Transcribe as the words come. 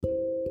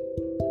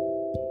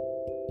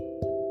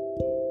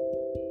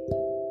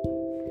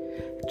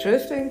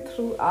Drifting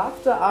through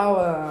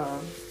Afterhour.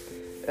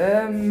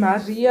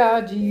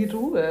 Maria die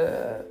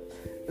Ruhe.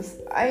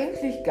 Ist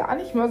eigentlich gar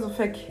nicht mal so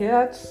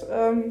verkehrt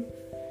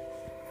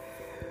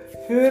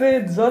für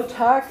den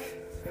Sonntag,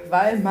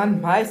 weil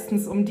man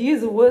meistens um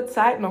diese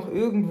Uhrzeit noch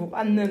irgendwo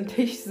an einem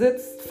Tisch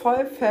sitzt,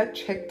 voll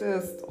vercheckt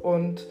ist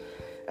und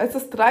es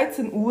ist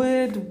 13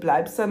 Uhr, du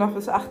bleibst da noch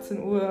bis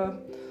 18 Uhr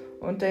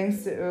und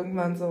denkst dir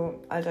irgendwann so,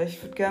 Alter,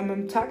 ich würde gerne mit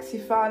dem Taxi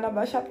fahren,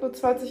 aber ich habe nur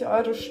 20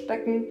 Euro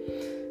stecken.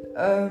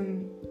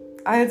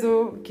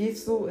 Also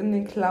gehst du in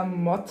den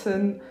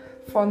Klamotten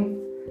von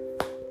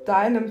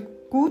deinem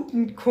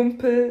guten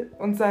Kumpel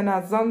und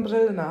seiner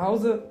Sonnenbrille nach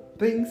Hause,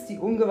 bringst die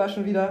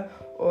ungewaschen wieder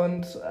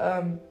und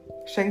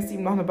schenkst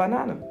ihm noch eine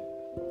Banane.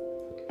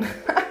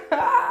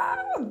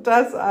 Und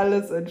das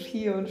alles in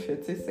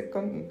 44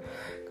 Sekunden.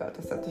 Gott,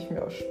 das hätte ich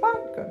mir auch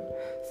sparen können.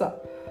 So,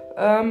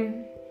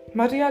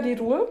 Maria die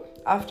Ruhe,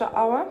 After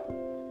Hour.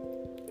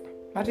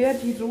 Maria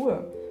die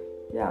Ruhe.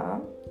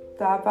 Ja,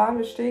 da waren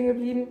wir stehen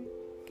geblieben.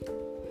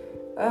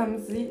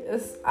 Sie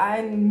ist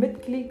ein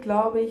Mitglied,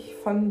 glaube ich,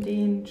 von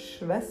den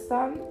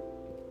Schwestern.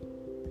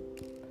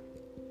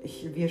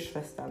 Wir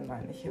Schwestern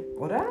meine ich,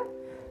 oder?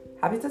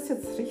 Habe ich das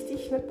jetzt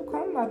richtig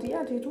mitbekommen?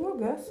 Maria die Ruhe,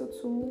 gehörst du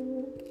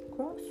zu?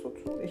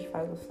 Ich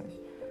weiß es nicht.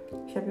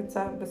 Ich habe jetzt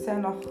bisher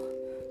noch...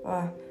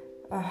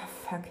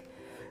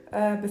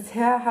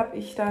 bisher habe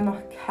ich da noch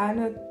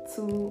keine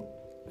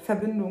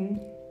Verbindung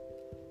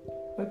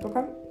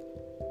mitbekommen.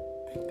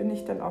 Wie bin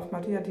ich denn auf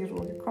Maria die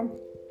Ruhe gekommen?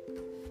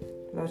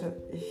 Leute,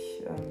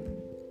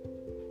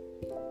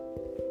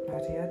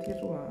 Maria die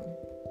Ruhe.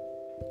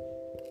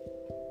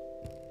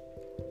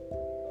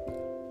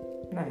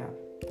 Naja,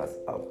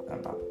 was auch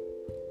immer.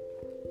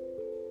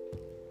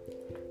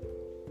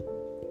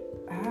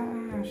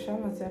 Schau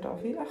mal, sie hat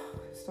auch wieder...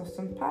 Ach, ist doch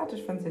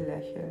sympathisch, wenn sie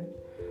lächelt.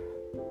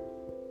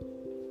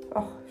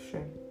 Ach,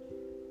 schön.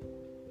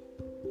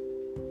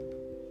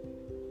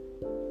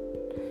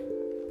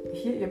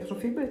 Hier, ihr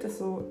Profilbild ist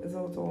so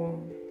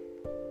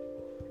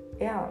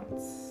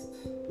ernst.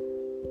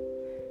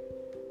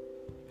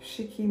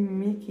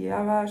 Schickimicki,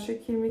 aber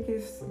Schickimicki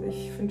ist...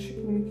 Ich finde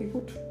Schickimicki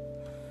gut.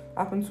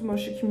 Ab und zu mal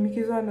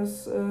Schickimicki sein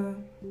ist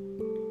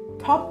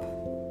top.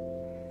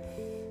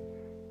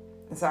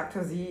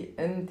 Sagte sie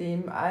in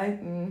dem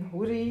alten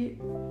Hoodie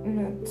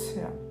mit,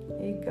 ja,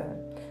 egal.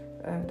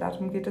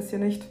 Darum geht es hier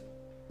nicht.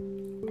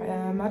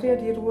 Maria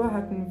die Ruhe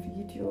hat ein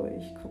Video,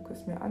 ich gucke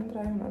es mir an,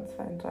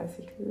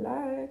 332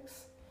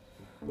 Likes.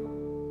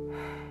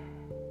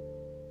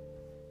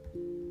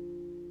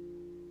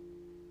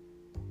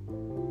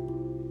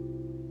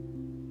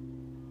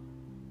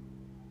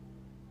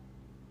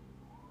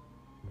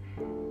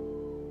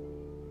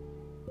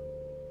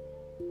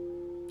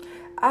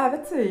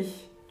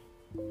 Witzig.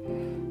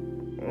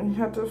 Ich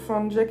hatte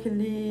von Jackie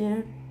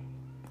Lee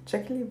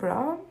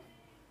Brown?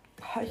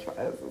 Ich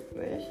weiß es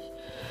nicht.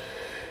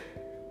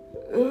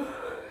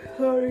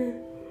 Sorry.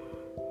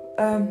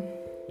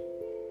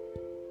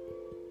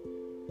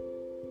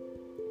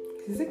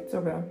 Sie singt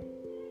sogar.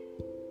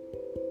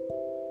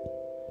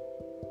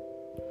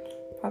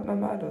 Hat man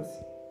mal alles.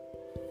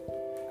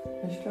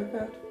 Nicht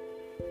verkehrt.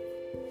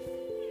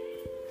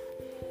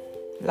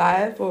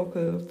 Live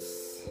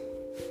Vocals.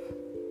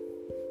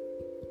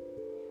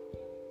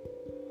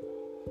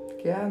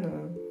 Gerne.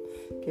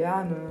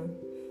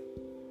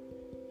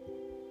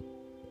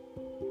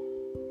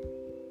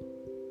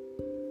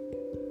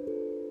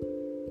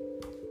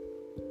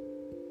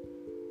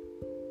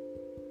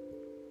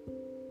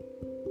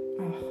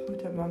 Ach,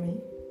 mit der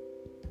Mami.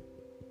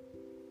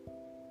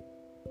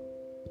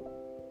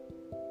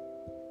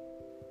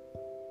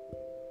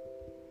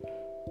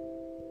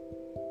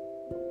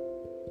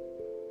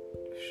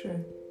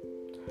 Schön.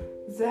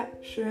 Sehr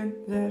schön,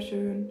 sehr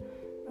schön.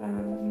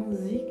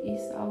 Musik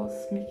ist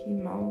aus, Mickey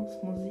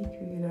Maus, Musik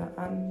wieder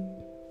an,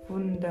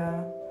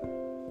 Wunderhaus.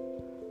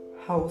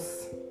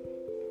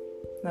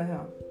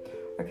 Naja,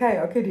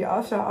 okay, die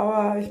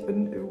Afterhour, ich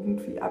bin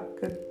irgendwie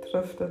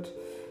abgedriftet.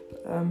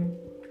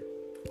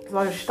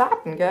 Soll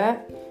starten, gell?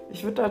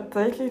 Ich würde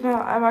tatsächlich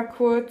noch einmal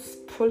kurz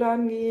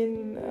pullern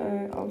gehen,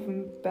 auf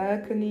dem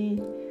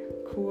Balcony,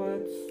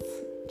 kurz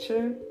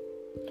chillen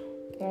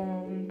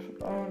und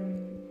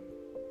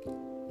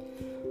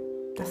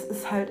das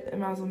ist halt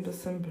immer so ein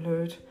bisschen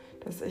blöd,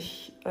 dass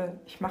ich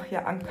mache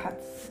ja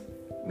Uncuts,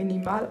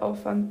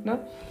 Minimalaufwand, ne?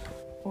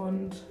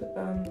 Und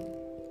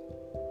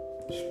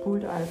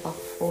spult einfach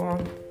vor,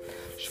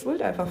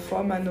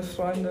 meine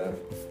Freunde.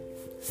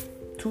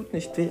 Tut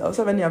nicht weh,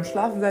 außer wenn ihr am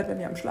Schlafen seid.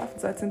 Wenn ihr am Schlafen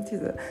seid, sind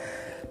diese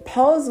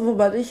Pausen, wo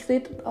man nicht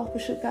redet, auch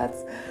bestimmt ganz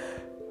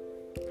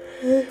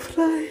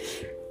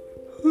hilfreich.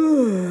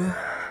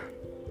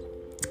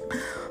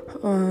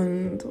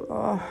 Und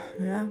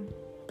ja,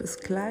 bis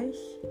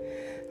gleich,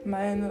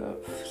 meine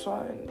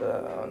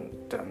Freunde. Und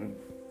dann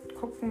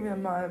gucken wir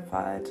mal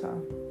weiter.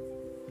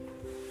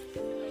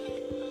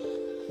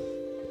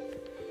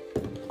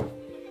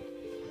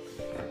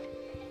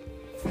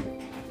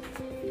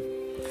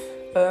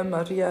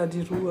 Maria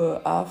die Ruhe,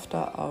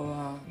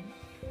 Afterhour.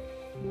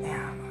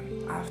 Ja,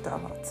 Mann,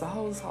 Afterhour zu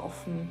Hause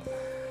auf dem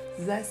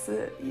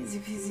Sessel, easy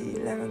peasy,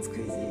 lemon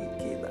squeezy,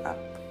 geht ab,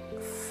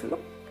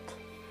 fluppt.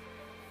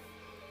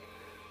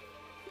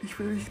 Ich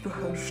will mich noch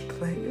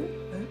anstrengen.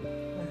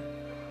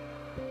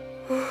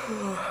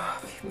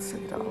 Ich muss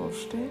ja wieder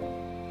aufstehen.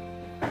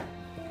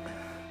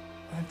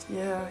 Und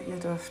ihr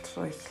dürft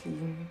ruhig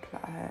liegen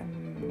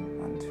bleiben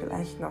und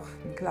vielleicht noch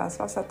ein Glas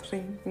Wasser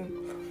trinken.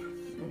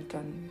 Und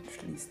dann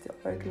schließt ihr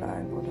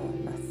Äuglein oder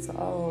lasst sie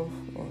auf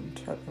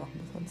und hört noch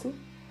ein bisschen zu.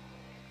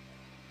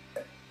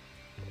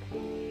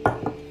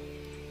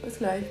 Bis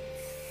gleich.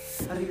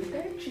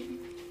 Arrivederci.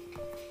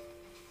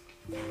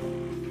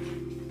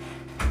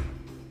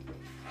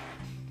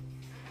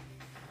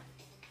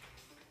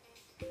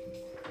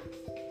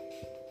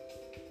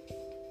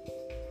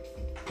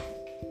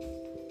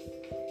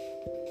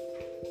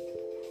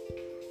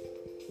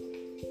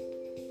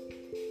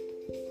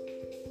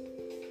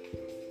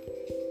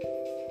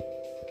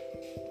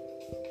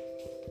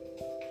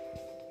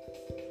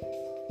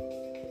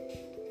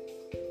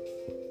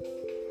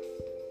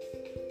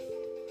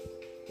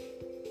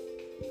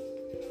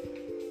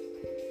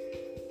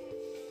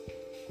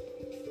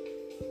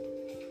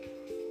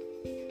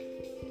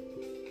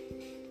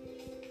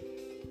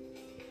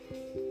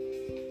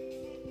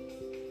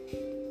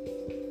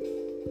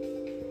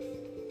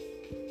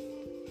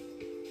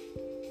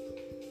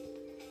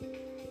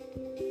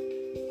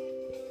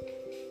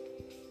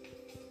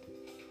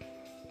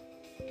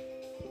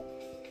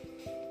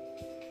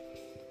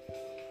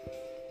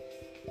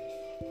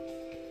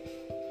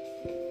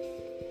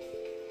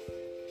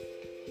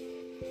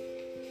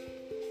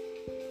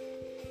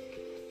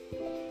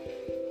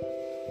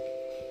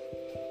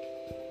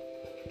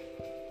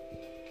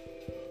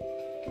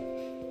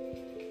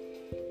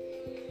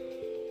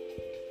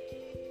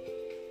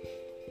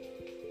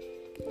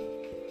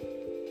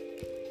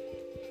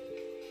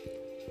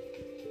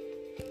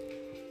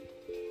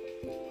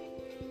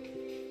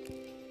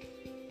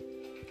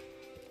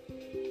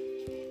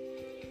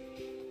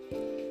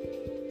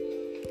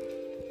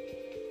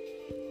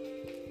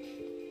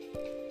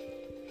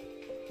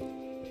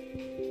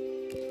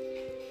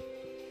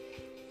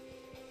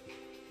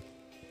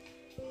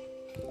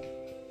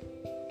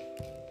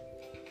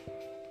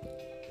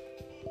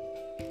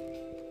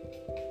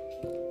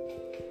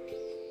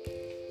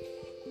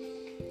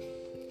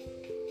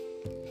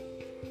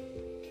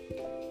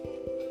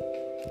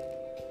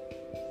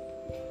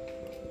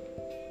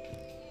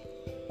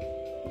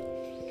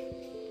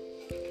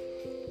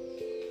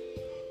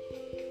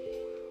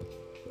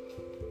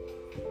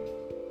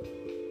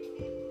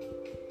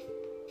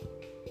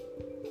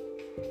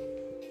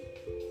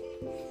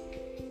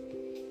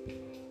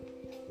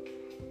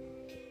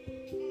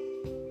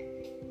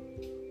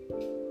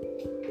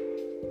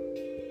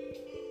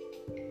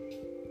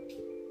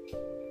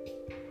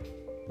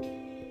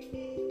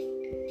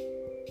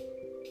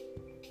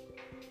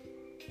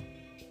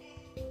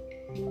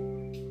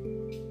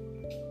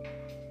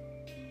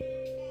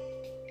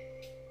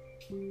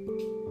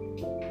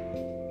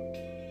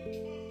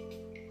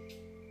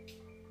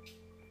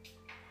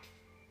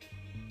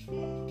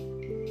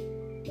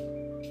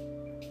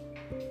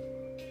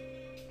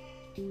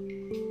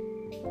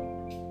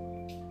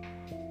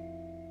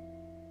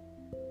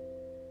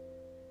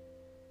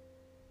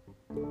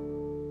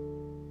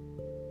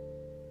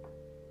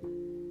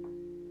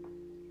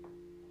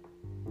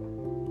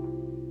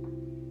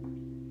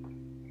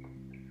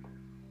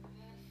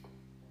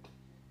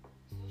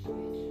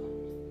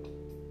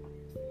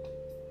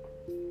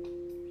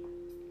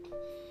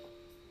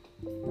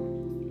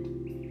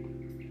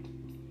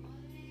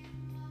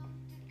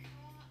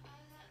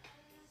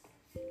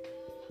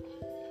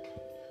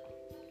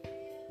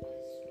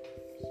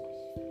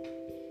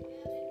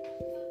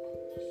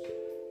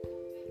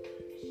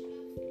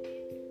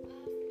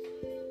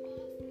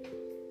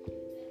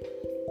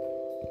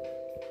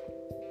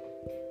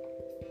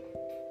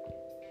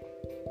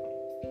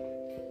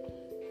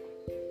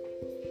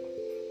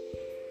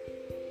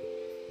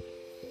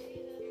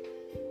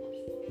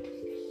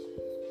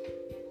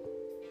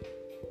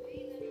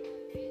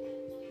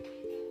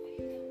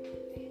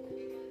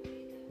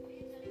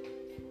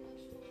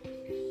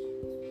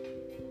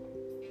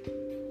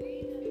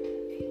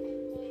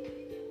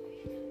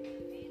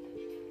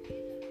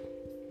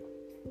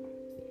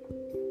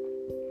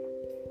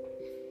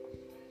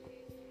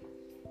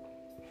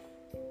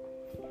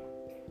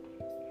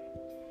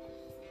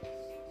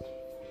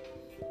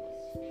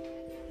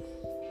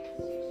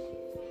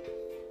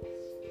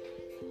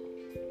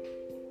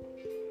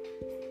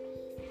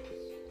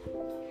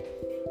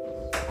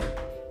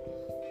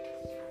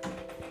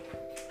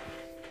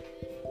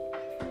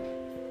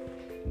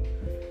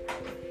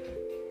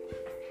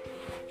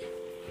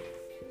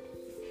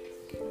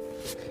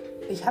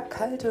 Ich habe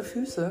kalte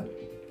Füße.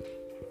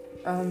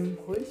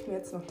 Hole ich mir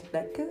jetzt noch die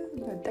Decke?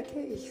 Eine Decke?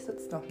 Ich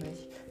sitze noch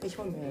nicht. Ich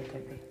hole mir eine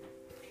Decke.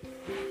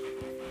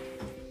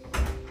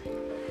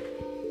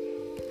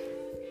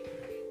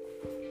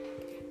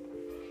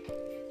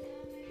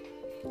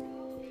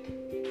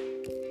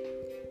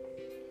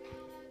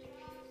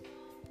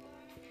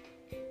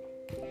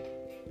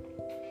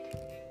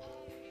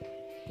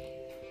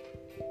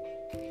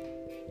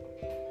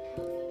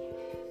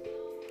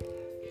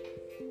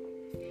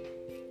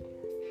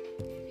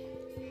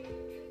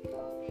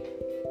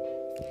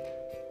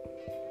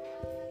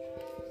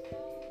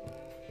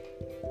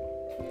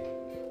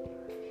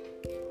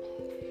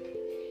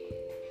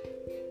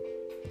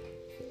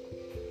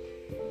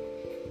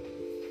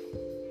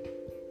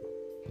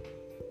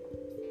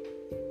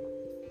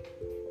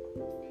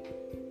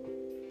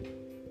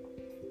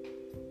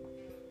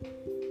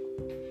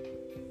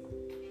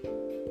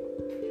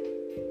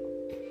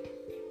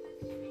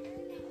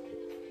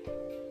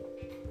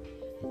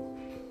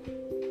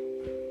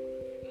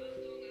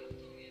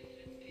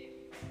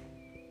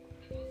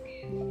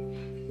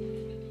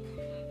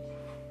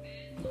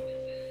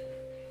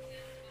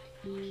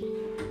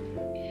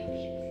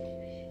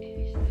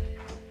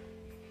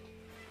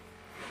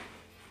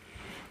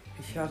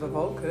 Ich höre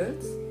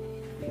Vocals.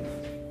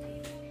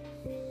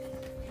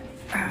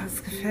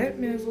 Es gefällt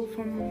mir so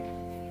vom...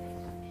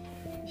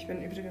 Ich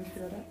bin übrigens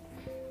wieder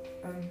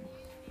da.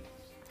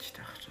 Ich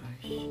dachte,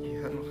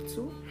 ihr hört noch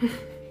zu.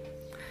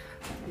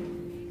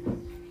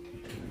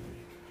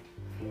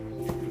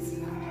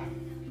 So.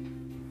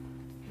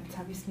 Jetzt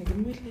habe ich es mir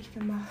gemütlich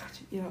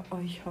gemacht. Ihr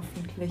euch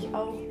hoffentlich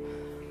auch.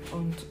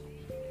 Und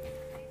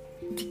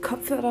die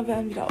Kopfhörer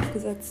werden wieder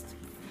aufgesetzt.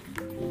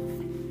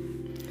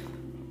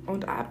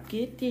 Und ab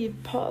geht die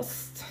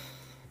Post.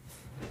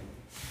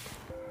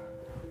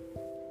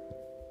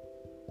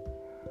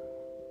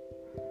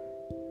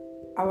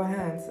 Our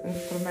Hands,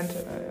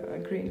 Instrumental,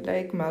 Green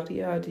Lake,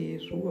 Maria die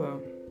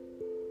Ruhe.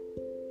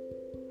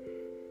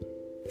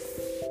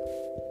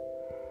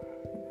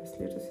 Das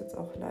Lied ist jetzt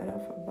auch leider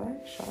vorbei.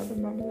 Schade,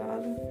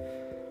 Marmelade.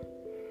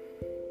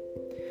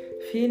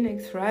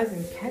 Phoenix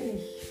Rising kenne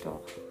ich doch.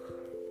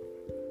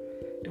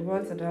 The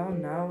walls are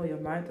down now, your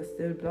mind is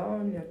still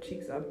blown, your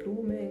cheeks are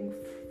blooming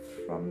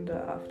from the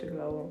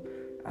afterglow.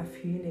 A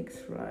Phoenix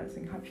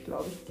Rising, habe ich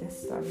glaube ich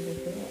gestern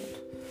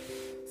gehört.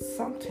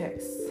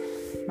 Songtext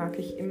mag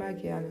ich immer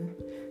gerne.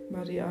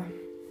 Maria,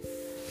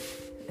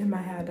 immer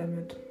her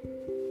damit.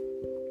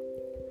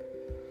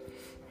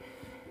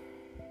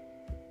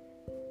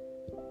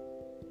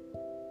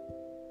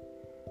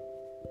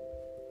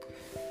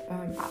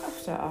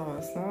 After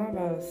Hours, ne?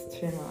 War das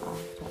Thema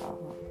After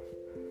Hour.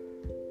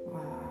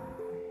 Wow.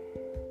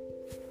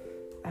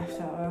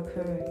 After Hour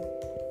Köln.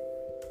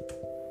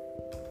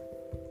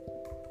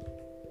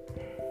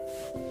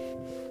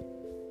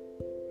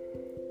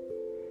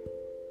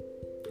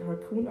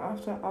 Raccoon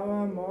After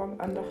Hour, morgen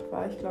Andacht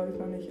war ich glaube ich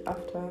noch nicht.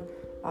 After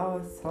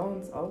Hour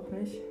Sounds auch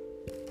nicht.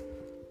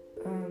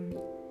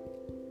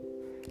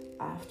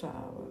 After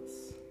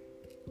Hours.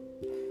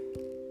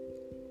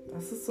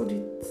 Das ist so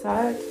die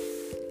Zeit,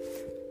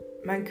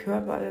 mein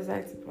Körper, der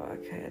sagt, boah,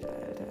 okay,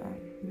 Alter,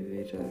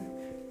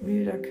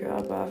 müder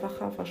Körper,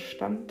 wacher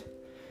Verstand.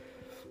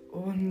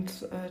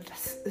 Und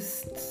das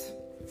ist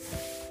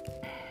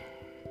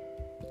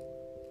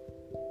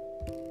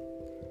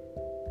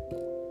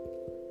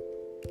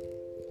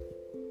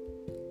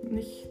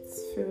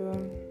nichts für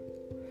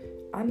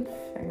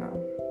Anfänger.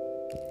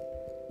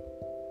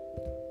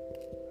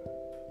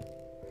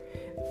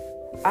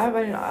 Aber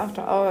bei den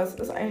After Hours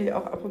ist eigentlich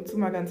auch ab und zu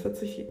mal ganz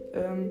witzig,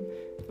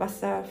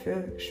 was da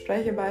für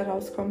Gespräche bei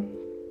rauskommen.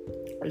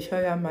 Ich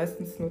höre ja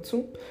meistens nur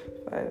zu,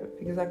 weil,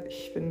 wie gesagt,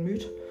 ich bin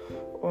müde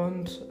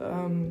und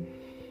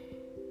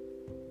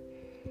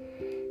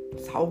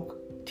saug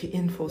die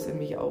Infos in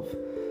mich auf.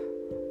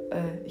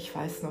 Ich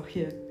weiß noch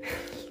hier,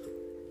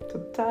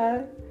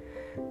 total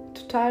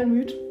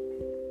müde.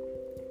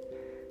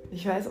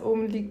 Ich weiß,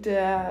 oben liegt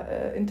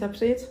der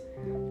Interpret,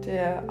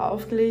 der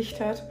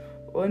aufgelegt hat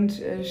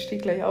und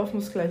steht gleich auf,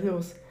 muss gleich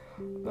los.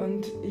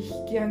 Und ich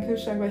gehe an den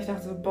Kühlschrank, weil ich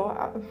dachte so,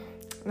 boah,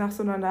 nach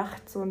so einer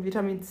Nacht so ein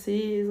Vitamin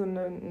C, so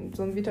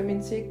ein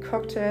Vitamin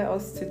C-Cocktail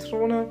aus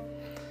Zitrone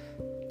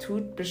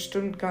tut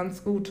bestimmt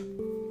ganz gut.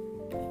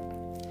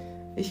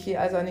 Ich gehe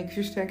also an die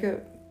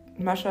Kühlschränke,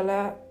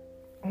 Maschallah,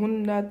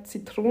 100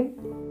 Zitronen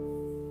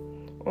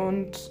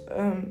und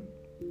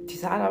die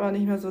sahen aber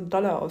nicht mehr so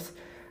dolle aus.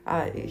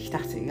 Aber ich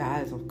dachte,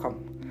 egal, so komm.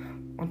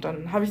 Und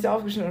dann habe ich sie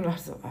aufgeschnitten und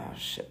dachte so, oh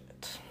shit,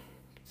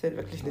 sieht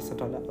wirklich nicht so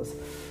dolle aus.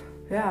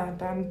 Ja,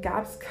 dann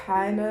gab es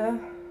keine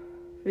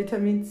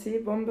Vitamin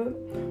C-Bombe.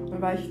 Und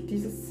dann war ich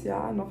dieses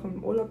Jahr noch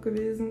im Urlaub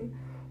gewesen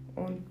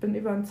und bin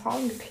über den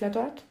Zaun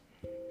geklettert.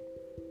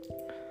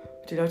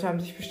 Die Leute haben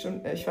sich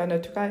bestimmt, ich war in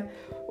der Türkei,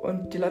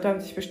 und die Leute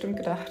haben sich bestimmt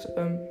gedacht,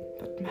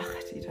 was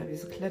macht die da?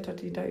 Wieso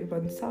klettert die da über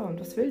den Zaun?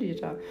 Was will die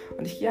da?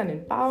 Und ich gehe an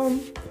den Baum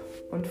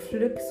und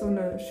pflück so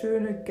eine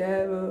schöne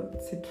gelbe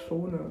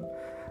Zitrone.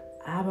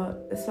 Aber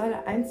es war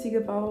der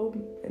einzige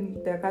Baum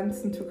in der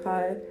ganzen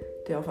Türkei,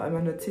 der auf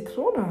einmal eine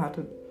Zitrone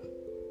hatte.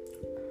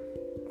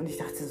 Und ich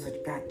dachte so,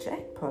 ja,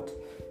 Jackpot,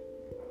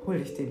 hol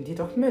ich die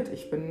doch mit.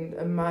 Ich bin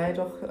im Mai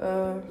doch,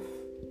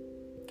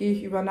 gehe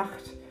ich über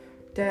Nacht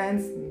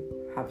dancen.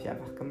 Habe ich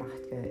einfach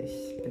gemacht, gell.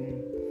 Ich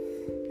bin,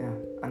 ja,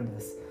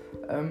 anders.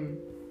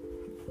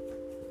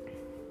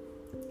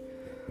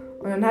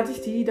 Und dann hatte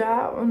ich die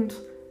da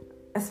und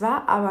es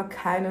war aber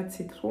keine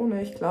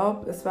Zitrone. Ich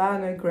glaube, es war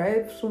eine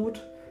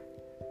Grapefruit,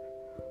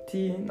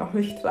 die noch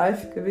nicht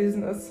reif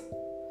gewesen ist.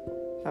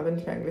 Da bin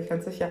ich mir eigentlich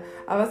ganz sicher.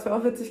 Aber es wäre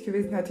auch witzig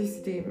gewesen, hätte ich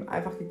sie dem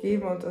einfach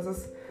gegeben und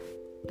das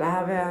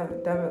wäre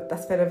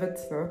der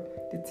Witz, ne?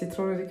 Die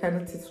Zitrone, die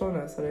keine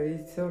Zitrone ist, oder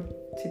die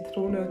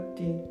Zitrone,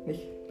 die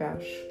nicht mehr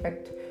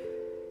schmeckt.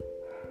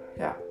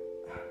 Ja.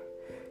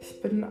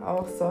 Ich bin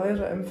auch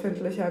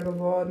säureempfindlicher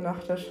geworden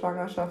nach der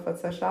Schwangerschaft,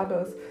 was sehr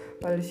schade ist,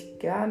 weil ich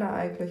gerne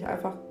eigentlich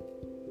einfach,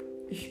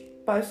 ich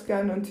beiß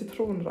gerne in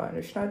Zitronen rein.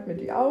 Ich schneide mir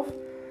die auf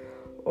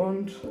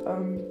und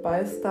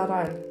beiß da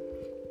rein.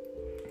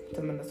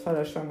 Zumindest vor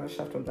der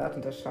Schwangerschaft und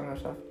während der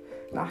Schwangerschaft.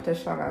 Nach der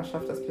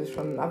Schwangerschaft ist mir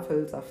schon ein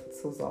Apfelsaft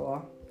zu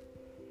sauer.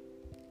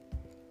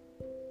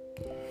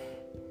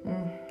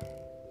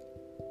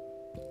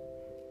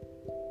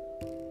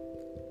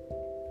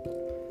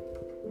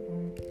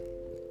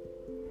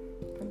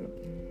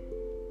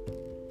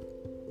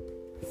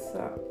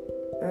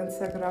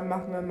 Instagram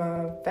machen wir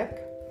mal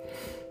weg.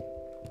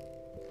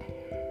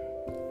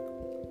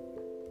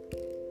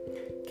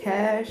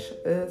 Cash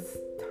is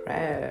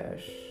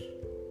trash.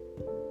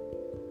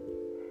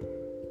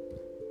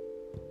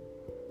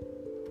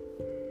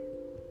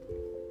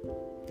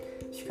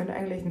 Ich könnte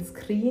eigentlich einen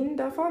Screen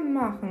davon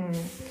machen.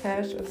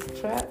 Cash is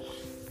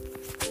trash.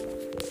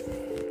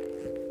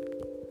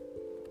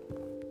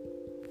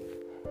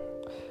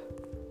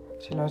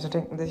 Die Leute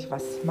denken sich,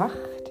 was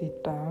macht die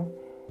da?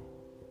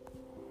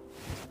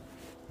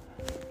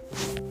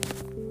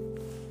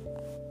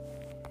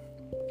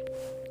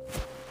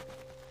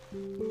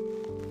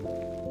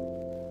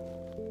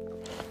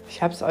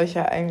 Ich habe es euch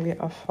ja eigentlich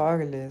auch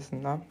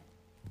vorgelesen, ne?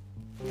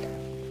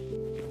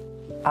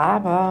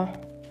 Aber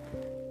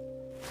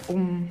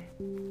um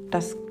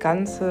das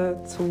Ganze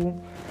zu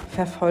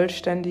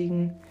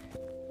vervollständigen,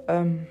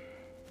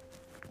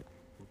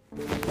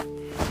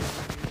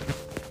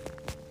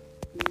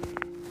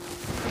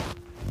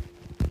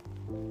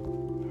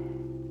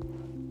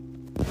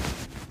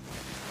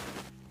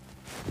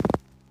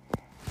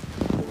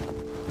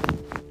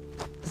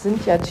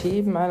 sind ja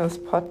Themen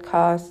eines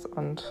Podcasts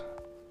und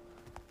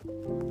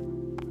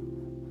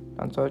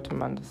dann sollte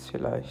man das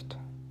vielleicht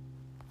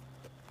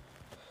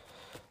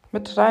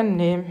mit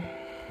reinnehmen.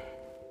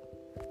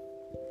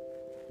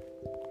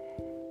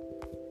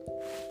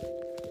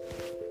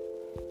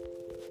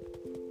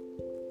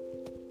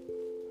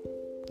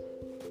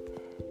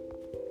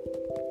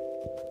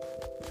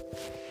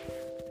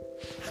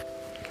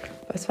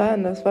 Was war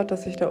denn das Wort,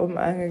 das ich da oben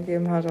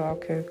eingegeben hatte?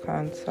 Okay,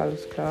 keins,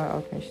 alles klar,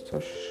 auch nicht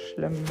so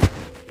schlimm.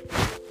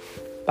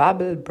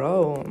 Bubble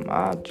Bro,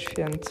 March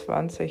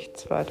 24,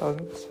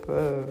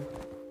 2012.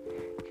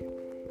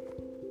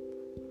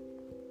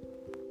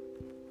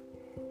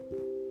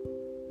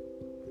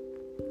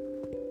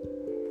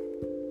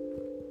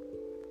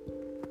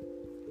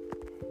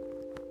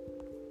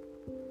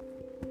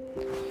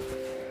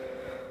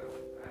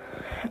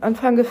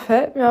 Anfang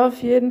gefällt mir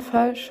auf jeden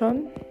Fall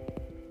schon.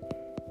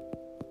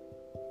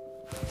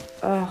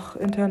 Ach,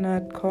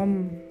 Internet,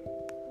 komm,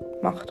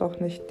 mach doch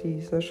nicht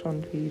diese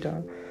schon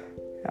wieder.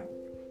 Ja,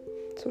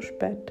 zu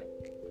spät.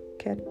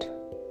 Cat.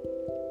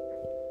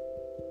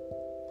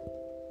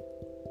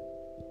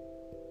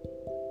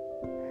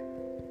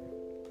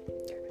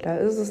 Da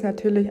ist es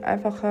natürlich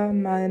einfacher,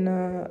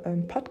 meine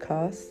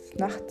Podcasts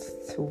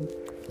nachts zu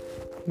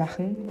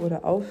machen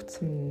oder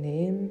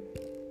aufzunehmen,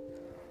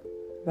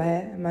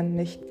 weil man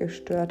nicht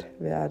gestört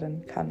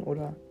werden kann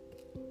oder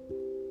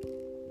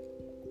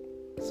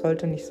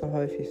sollte nicht so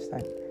häufig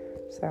sein,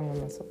 sagen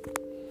wir mal so.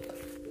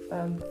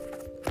 Und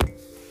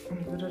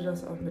würde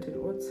das auch mit den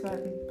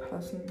Uhrzeiten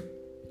passen?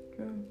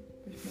 Ja,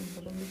 ich meine,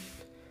 warum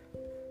nicht?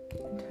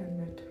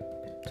 Internet,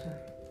 bitte.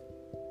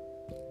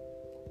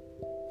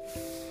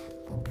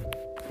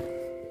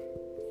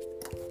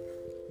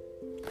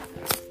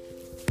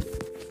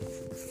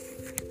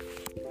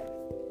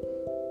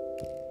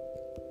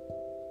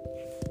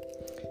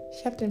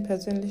 Ich habe den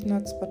persönlichen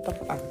Hotspot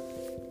doch an.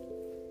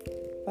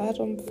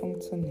 Warum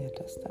funktioniert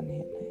das dann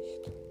hier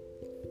nicht?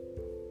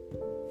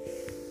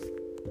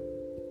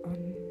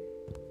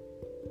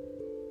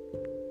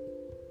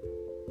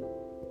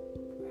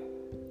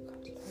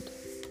 Gott, Leute.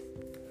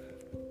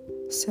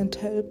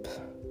 Send help.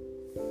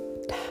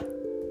 Da.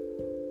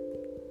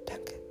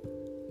 Danke.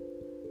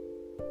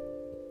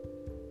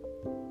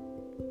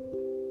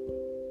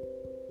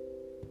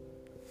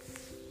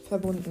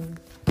 Verbunden.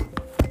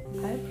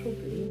 Ein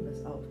Problem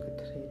ist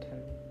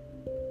aufgetreten.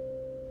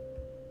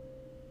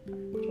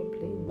 Ein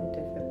Problem mit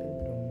der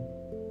Verbindung.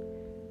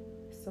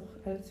 Ist doch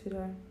alles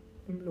wieder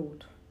im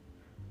Lot.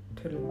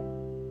 Tüdel.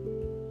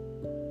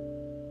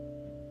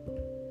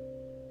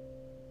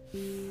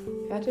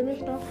 Hört ihr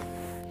mich noch?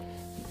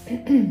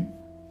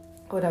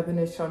 Oder bin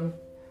ich schon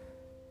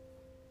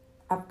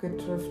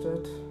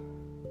abgedriftet?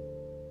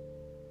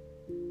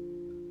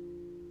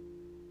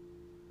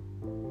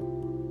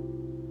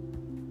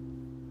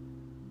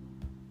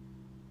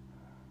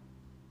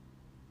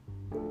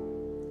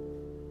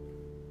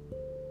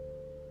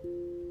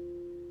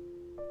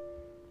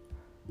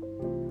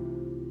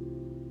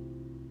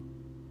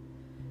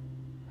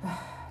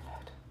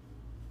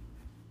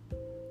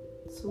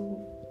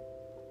 Zu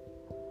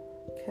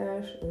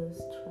Cash is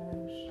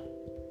trash.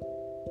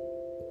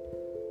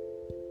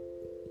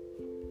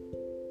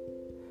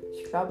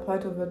 Ich glaube,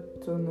 heute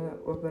wird so eine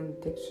Urban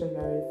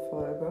Dictionary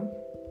Folge.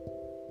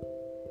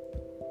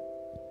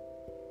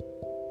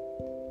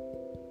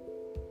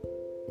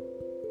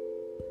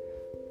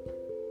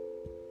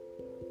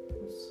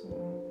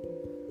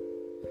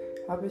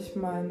 Habe ich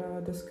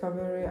meine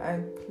Discovery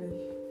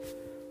eigentlich...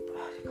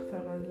 die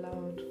Kopfhörer sind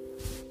laut.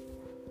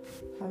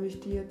 Habe ich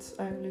die jetzt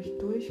eigentlich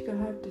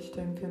durchgehabt? Ich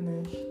denke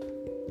nicht.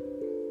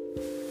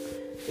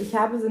 Ich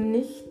habe sie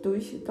nicht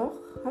Doch,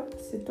 habe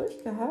ich sie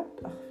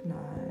durchgehabt? Ach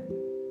nein.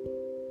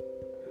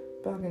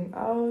 Bugging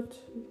Out.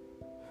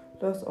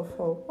 Loss of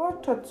Hope. Oh,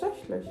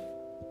 tatsächlich.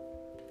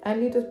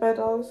 Ein Lied ist bald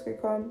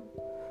rausgekommen.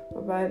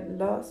 Wobei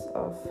Loss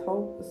of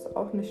Hope ist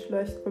auch nicht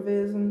schlecht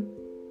gewesen.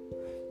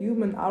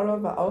 Human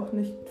Hour war auch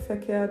nicht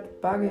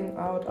verkehrt. Bugging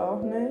Out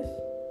auch nicht.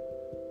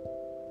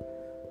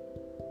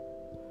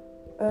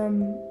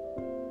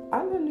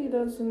 Alle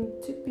Lieder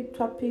sind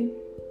tippitoppi.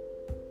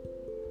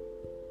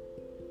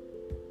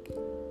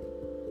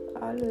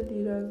 Alle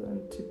Lieder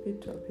sind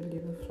tippitoppi,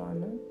 liebe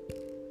Freunde.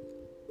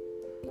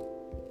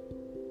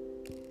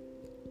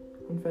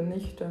 Und wenn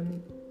nicht,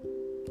 dann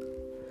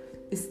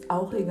ist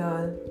auch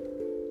egal.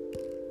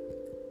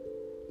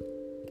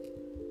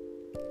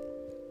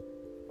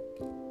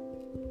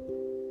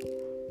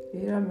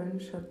 Jeder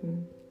Mensch hat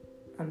einen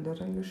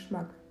anderen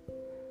Geschmack.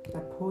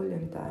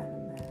 Napoleon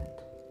Dynamite.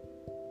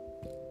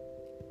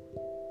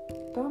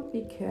 Don't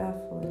be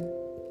careful.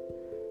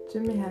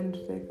 Jimi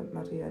Hendrix und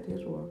Maria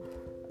di Ruhr.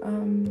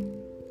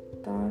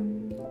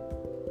 Dann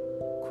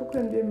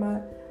gucken wir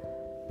mal,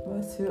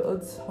 was wir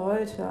uns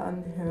heute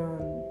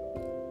anhören.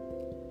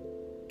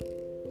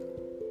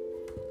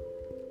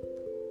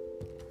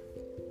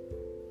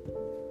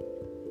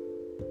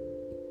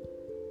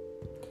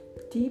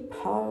 Deep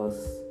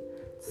House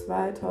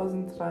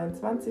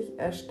 2023,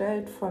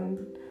 erstellt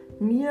von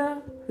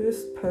mir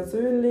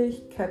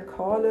höchstpersönlich, Cat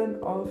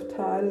Collin auf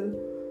Tidal.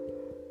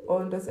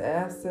 Und das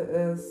erste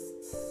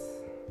ist,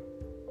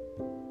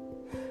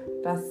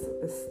 das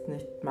ist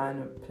nicht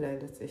meine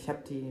Playlist, ich habe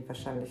die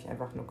wahrscheinlich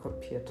einfach nur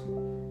kopiert.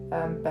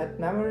 Bad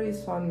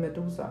Memories von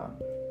Medusa.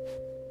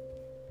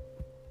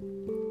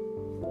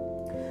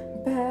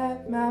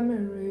 Bad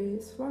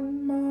Memories one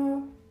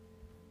more.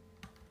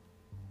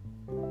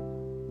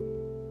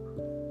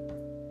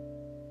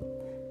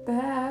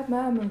 Bad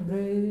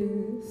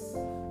memories.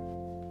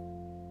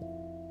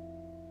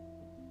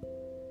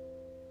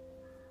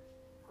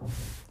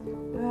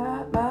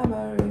 Bad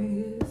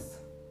memories.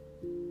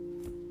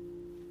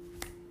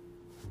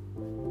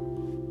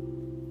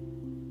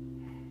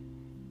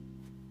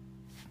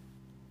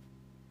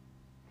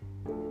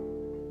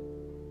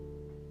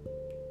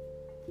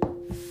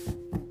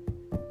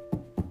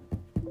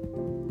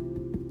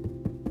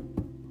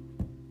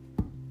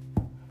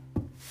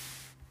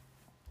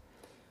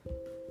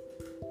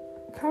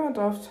 Kann man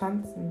drauf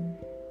tanzen?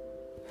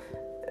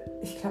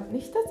 Ich glaube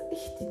nicht, dass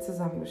ich die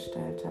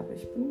zusammengestellt habe.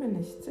 Ich bin mir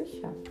nicht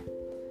sicher.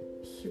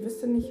 Ich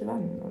wüsste nicht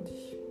wann und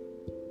ich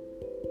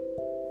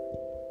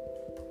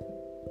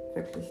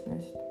wirklich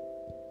nicht.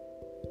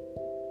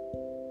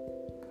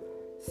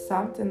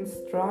 Something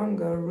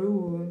Stronger,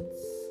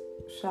 Roots,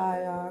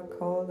 Shia,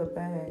 Call the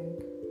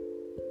Bank.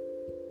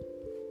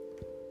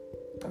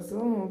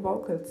 Also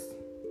Vocals.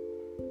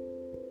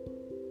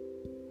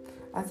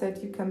 I said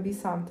you can be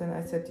something.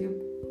 I said you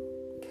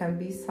can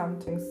be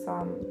something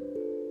stronger.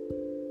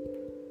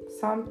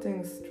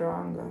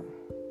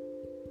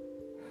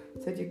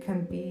 Said you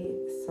can be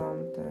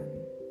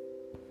something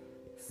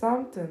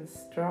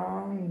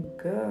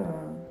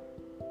stronger.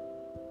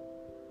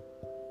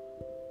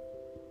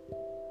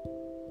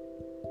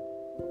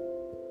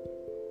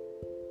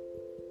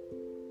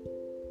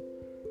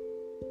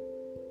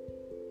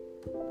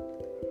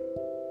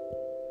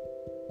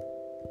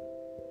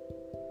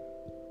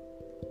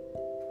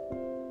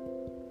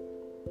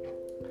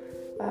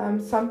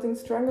 Something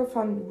Stronger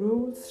von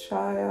Rules,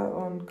 Shire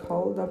und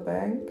Calder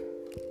Bank.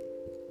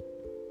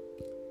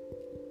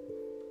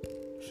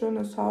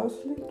 Schönes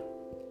Hauslied.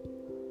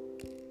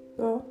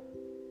 Ja.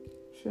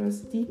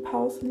 Schönes Deep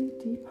House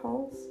Lied. Deep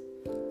House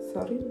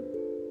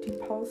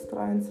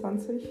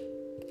 23.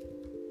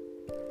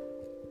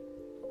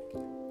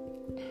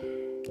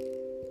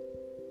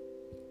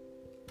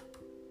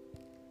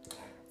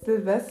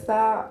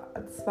 Silvester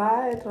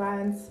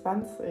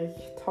 2023.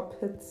 Top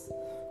Hits.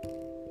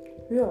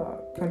 Ja,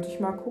 könnte ich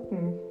mal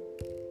gucken.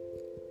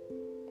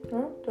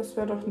 Ja, das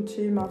wäre doch ein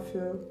Thema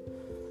für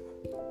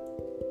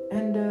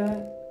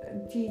Ende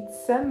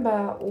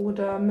Dezember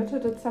oder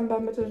Mitte Dezember.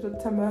 Mitte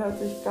Dezember hört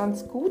sich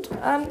ganz gut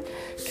an.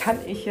 Kann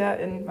ich ja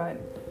in meinen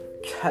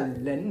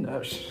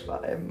Kalender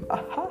schreiben.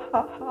 Ach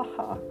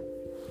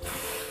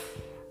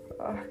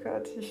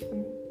Gott, ich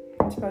bin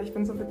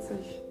so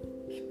witzig.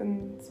 Ich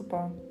bin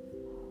super.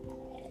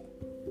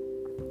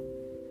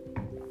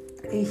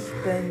 Ich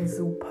bin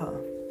super.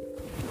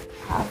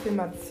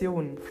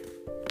 Affirmation.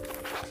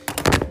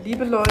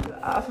 Liebe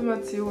Leute,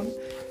 Affirmation.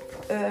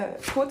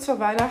 Kurz vor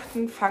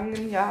Weihnachten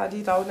fangen ja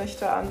die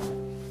Rauhnächte an.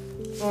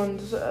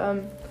 Und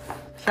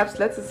ich habe es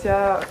letztes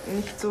Jahr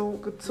nicht so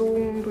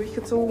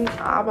durchgezogen,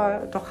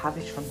 aber doch habe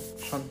ich schon.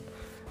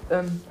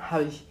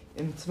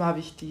 Im Zimmer habe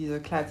ich diese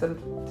kleinen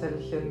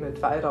Zettelchen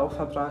mit Weihrauch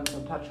verbrannt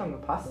und hat schon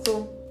gepasst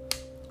so.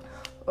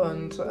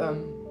 Und ja,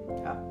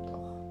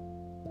 doch.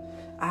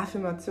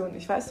 Affirmation.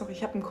 Ich weiß noch,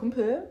 ich habe einen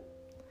Kumpel.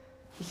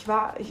 Ich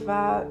war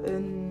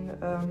in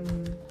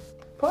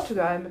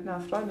Portugal mit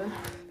einer Freundin.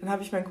 Dann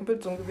habe ich meinen Kumpel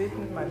darum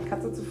gebeten, meine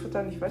Katze zu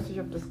füttern. Ich weiß nicht,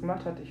 ob das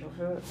gemacht hat. Ich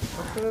hoffe,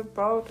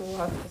 Bro, du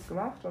hast das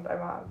gemacht. Und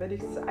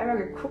wenigstens einmal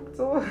geguckt,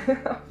 so,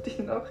 ob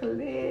die noch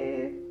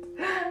lebt.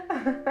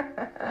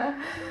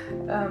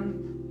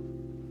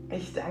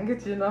 Ich danke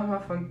dir nochmal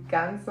von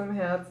ganzem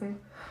Herzen.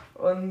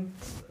 Und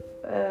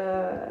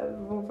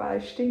wo war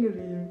ich stehen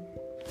geblieben?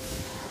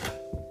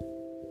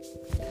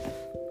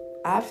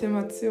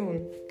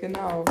 Affirmation,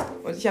 genau.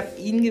 Und ich habe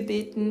ihn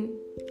gebeten,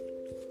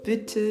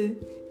 bitte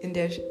in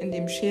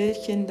dem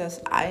Schälchen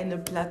das eine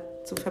Blatt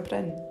zu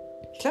verbrennen.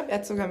 Ich glaube, er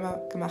hat es sogar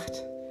mal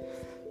gemacht.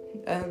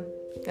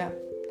 Ja.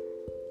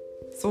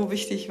 So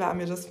wichtig war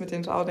mir das mit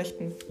den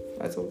Rauhnächten.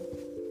 Also,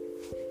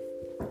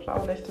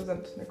 Rauhnächte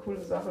sind eine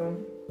coole Sache.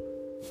 Ein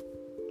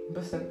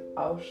bisschen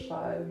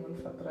aufschreiben und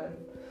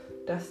verbrennen.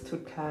 Das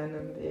tut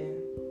keinem weh.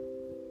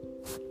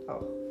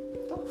 Auch.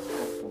 Doch.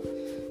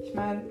 Ich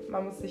meine,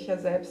 man muss sich ja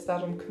selbst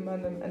darum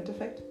kümmern im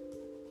Endeffekt.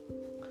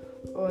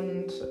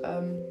 Und,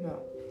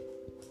 ja.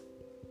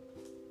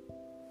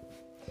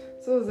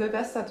 So,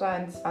 Silvester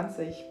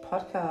 23,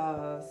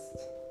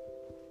 Podcast.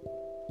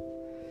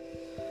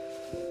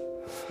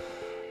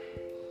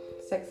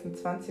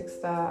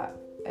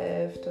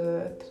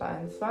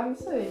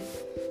 26.11.23.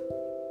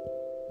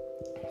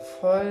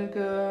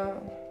 Folge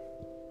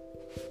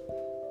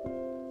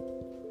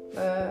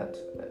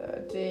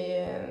mit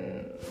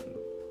den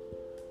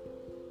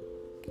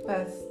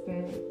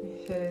besten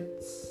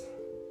Hits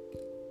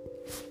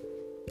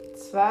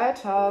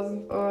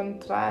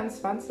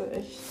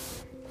 2023.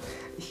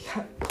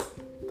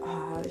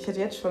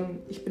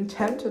 Ich bin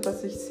tempted,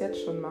 dass ich es jetzt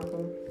schon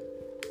mache.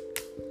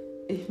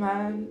 Ich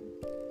meine,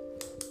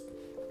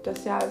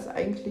 das Jahr ist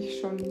eigentlich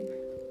schon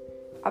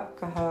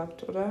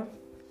abgehakt, oder?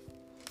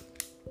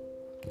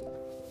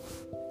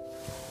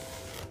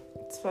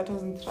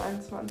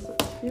 2023.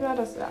 Wie war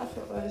das Jahr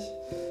für euch?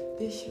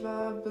 Ich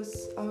war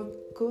bis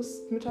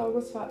Mitte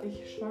August war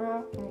ich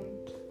schwanger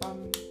und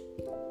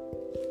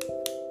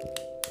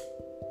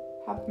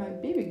habe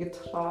mein Baby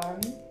getragen.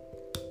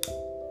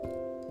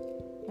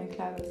 Mein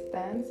kleines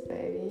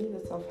Dance-Baby,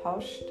 das auf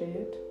Haus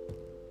steht.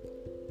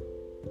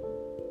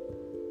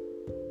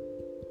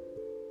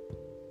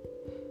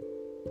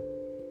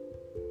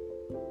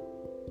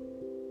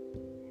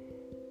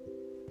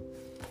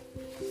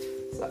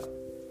 So.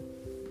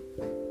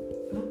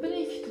 Wo bin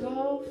ich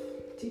drauf?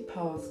 Die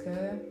Pause,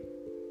 gell?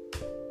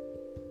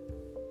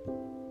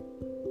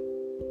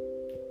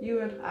 You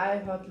and I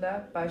Hot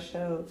Lab by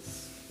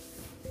Shells.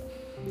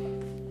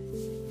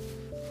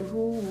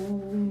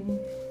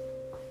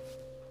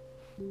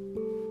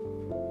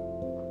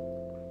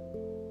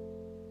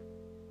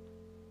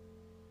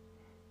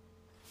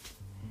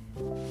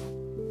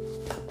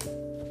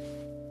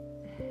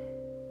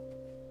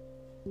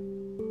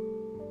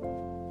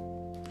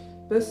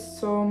 Bis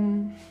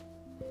zum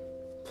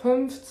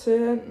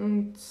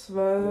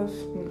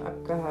 15.12.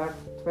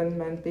 abgehakt, wenn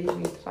mein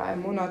Baby 3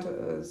 Monate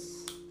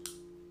ist.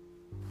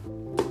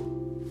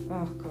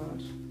 Ach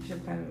Gott, ich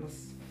habe keine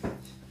Lust.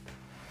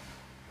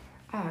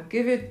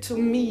 Give It To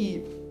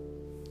Me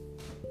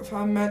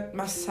von Matt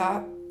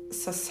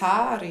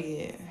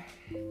Sassari.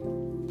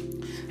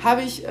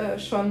 Habe ich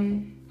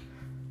schon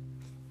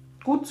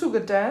gut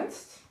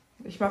zugedanced.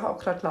 Ich mache auch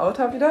gerade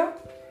lauter wieder.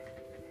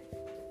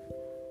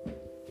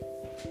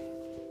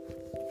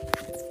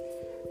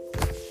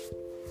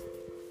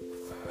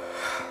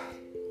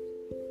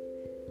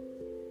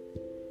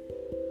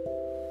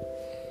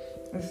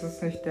 Das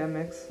ist nicht der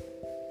Mix.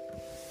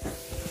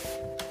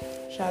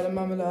 Schade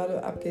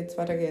Marmelade, ab geht's,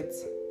 weiter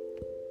geht's.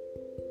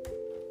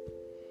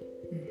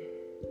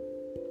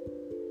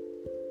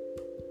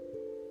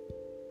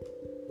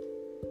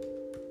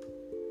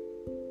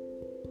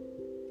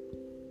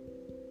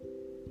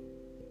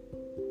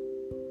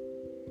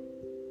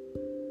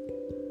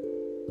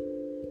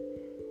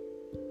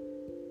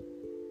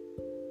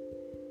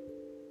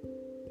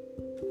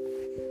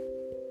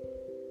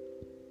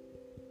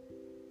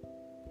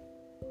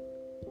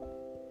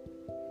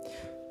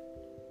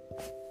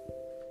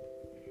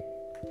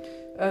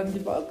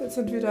 Die Vocals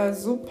sind wieder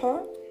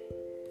super.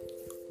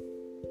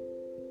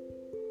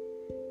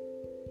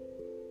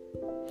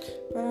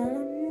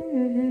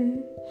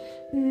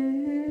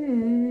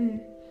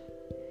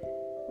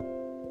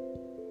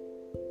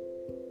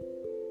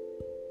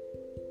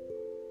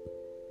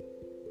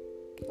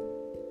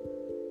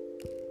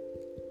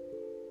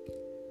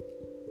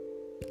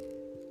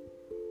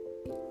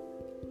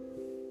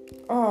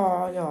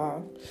 Oh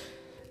ja.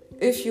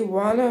 If You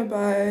Wanna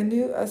by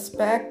New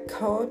Aspect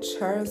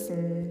Coach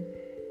Harrison.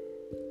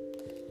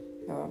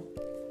 Ja.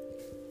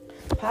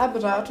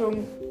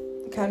 Paarberatung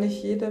kann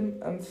ich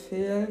jedem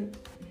empfehlen.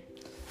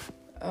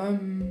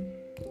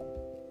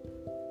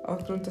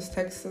 Aufgrund des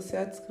Textes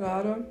jetzt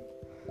gerade.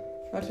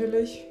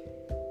 Natürlich.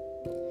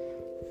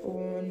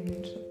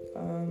 Und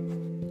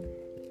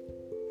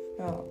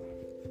ja.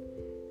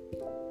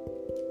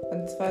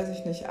 Wenn zwei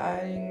sich nicht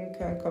einigen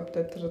können, kommt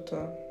der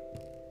dritte.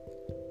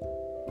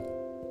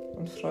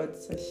 Und freut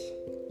sich.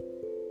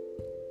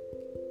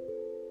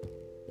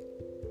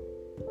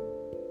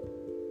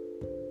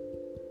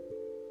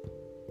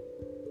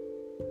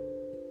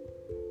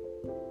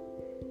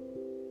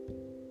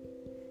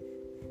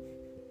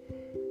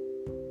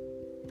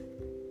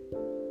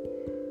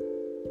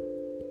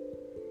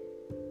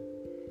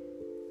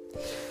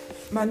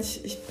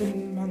 Ich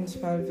bin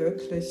manchmal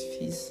wirklich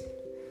fies.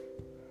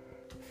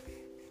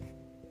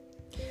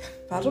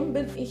 Warum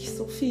bin ich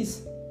so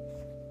fies?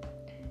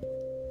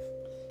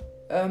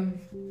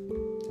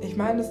 Ich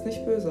meine es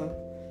nicht böse.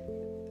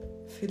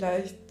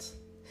 Vielleicht...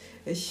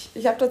 Ich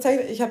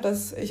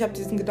habe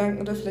diesen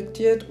Gedanken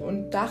reflektiert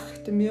und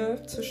dachte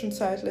mir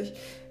zwischenzeitlich,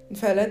 ein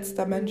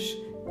verletzter Mensch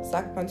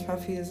sagt manchmal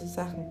viele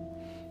Sachen.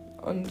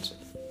 Und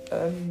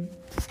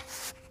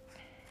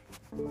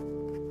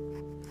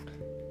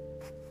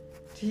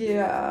die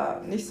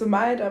er nicht so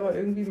meint, aber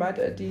irgendwie meint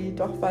er die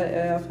doch, weil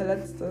er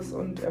verletzt ist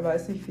und er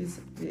weiß nicht,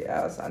 wie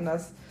er es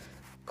anders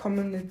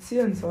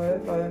kommunizieren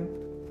soll, weil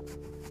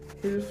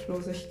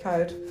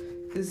Hilflosigkeit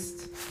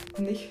ist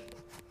nicht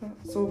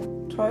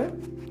so toll.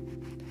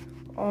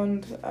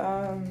 Und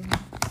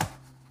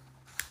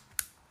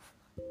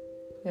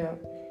ja.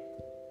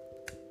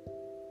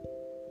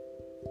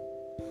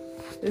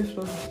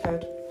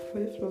 Hilflosigkeit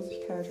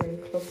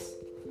in Clubs.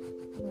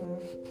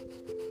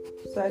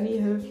 Sei nie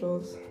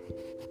hilflos.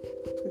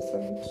 Wir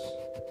sind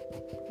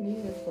nie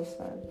hilflos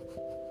sein.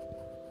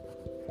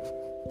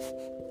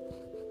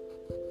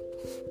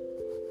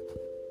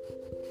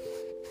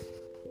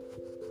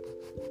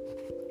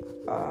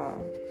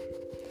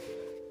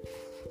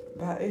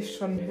 War ich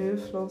schon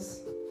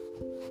hilflos?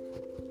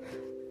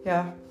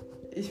 Ja,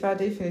 ich war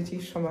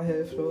definitiv schon mal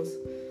hilflos.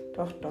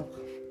 Doch.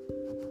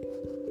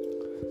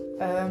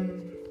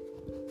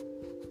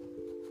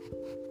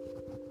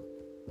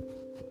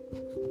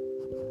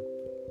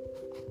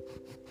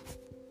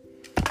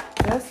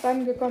 Wer ist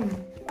dann gekommen?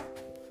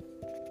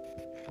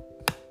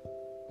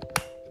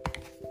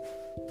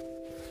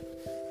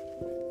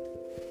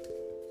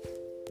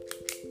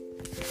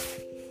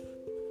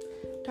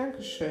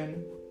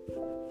 Dankeschön.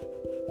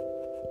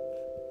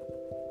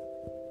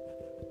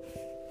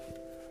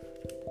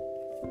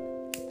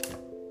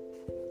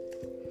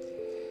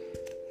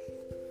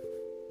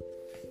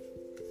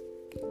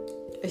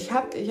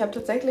 Ich hab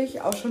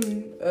tatsächlich auch schon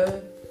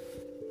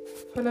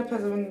von der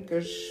Person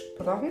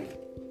gesprochen.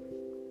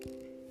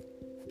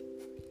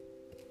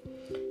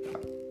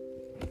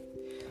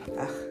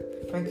 Ach,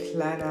 mein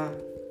kleiner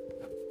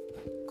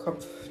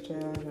Kopf,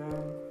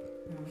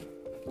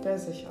 der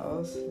sich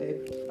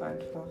auslebt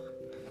einfach.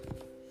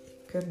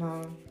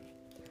 Genau.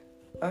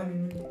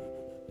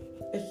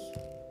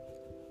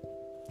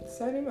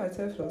 Sei niemals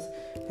hilflos.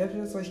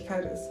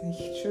 Hilflosigkeit ist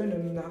nicht schön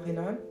im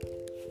Nachhinein.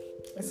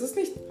 Es ist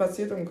nicht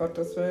passiert, um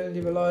Gottes Willen,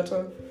 liebe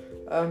Leute.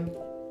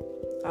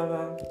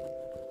 Aber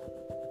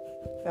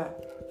ja,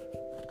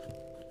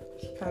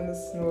 ich kann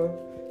es nur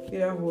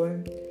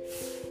wiederholen.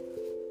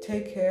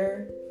 Take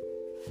care.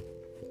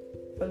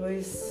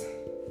 Always.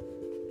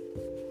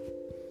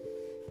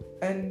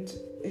 And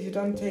if you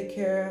don't take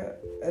care,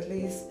 at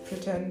least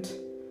pretend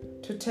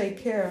to take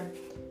care.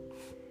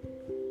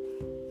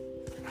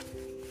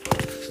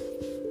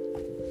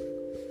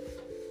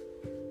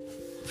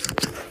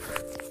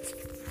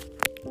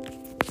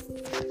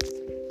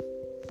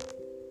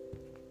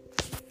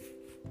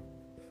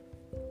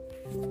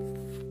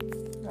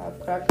 Ich habe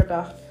gerade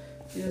gedacht,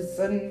 wir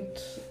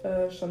sind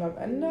schon am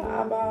Ende,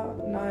 aber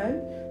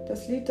nein,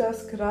 das Lied,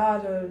 das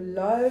gerade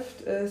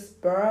läuft,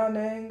 ist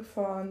Burning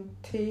von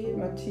T.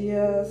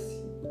 Matthias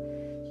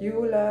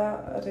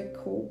Jula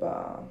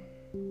Rekoba.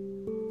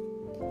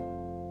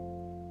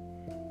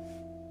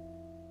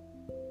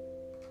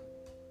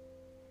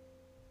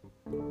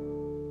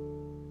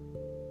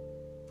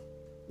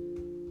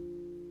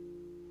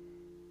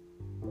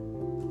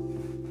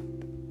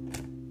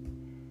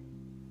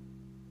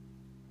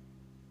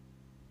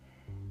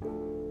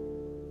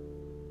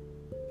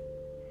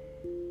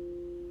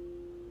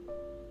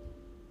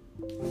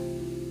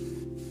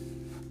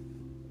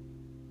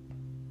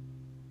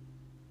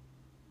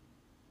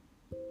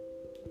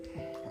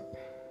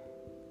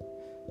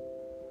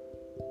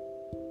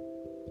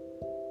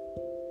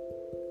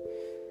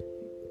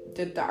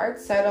 The Dark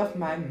Side of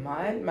My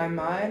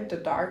Mind, The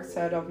Dark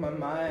Side of My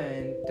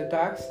Mind, The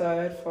Dark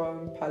Side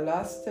von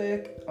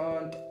Palastic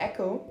und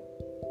Echo.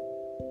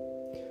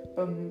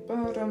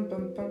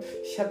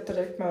 Ich habe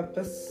direkt mal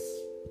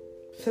bis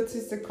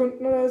 40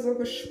 Sekunden oder so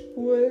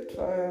gespult,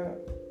 weil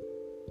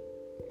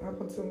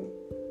ab und zu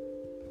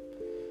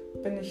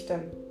bin ich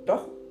dann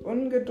doch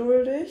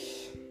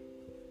ungeduldig.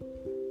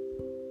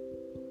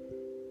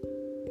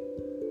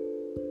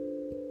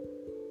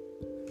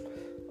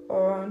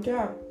 Und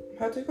ja,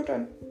 hört sich gut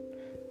an.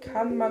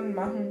 Kann man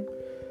machen.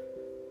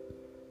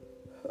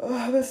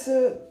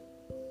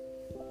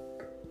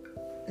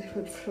 Ich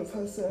würde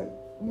fast sagen,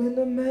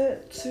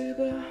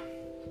 Minimal-Züge.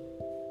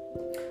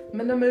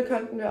 Minimal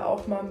könnten wir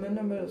auch mal.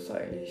 Minimal ist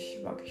eigentlich,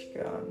 mag ich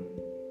gern.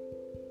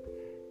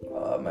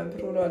 Oh, mein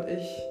Bruder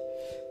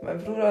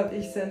und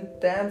ich sind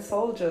Dance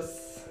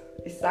Soldiers.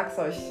 Ich sag's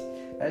euch,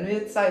 wenn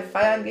wir 2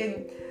 feiern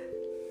gehen,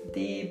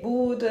 die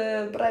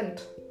Bude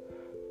brennt.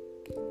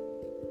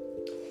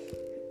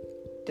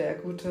 Der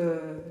gute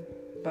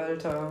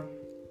Walter.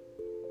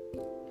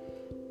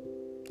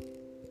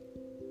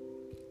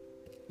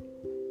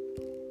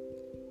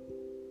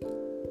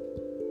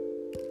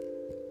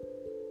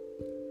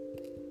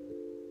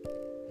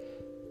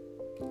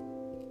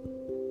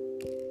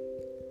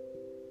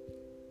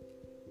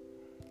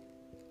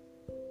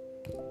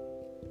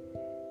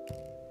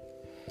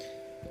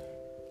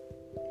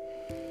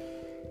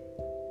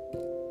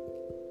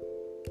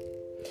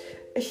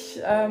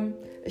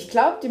 ich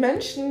glaube, die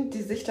Menschen,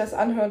 die sich das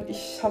anhören,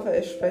 ich hoffe,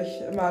 ich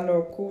spreche immer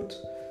nur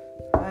gut.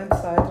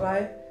 1, 2,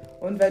 3.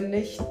 Und wenn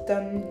nicht,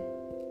 dann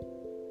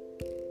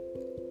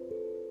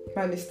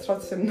meine ich es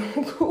trotzdem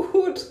nur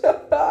gut.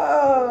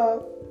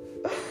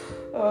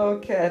 Oh,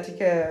 Catty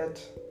Cat.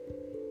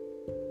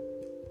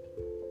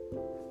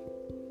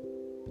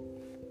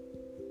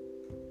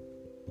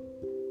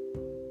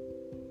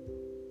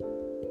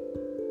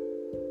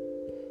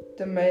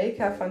 The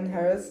Maker von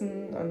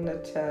Harrison und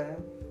Natelle.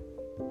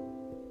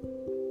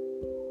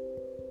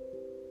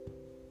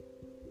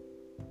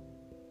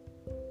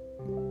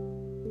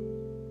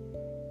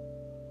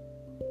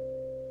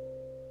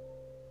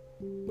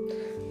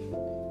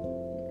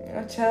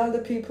 Tell the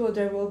people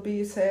they will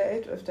be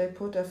saved if they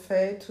put their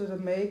faith to the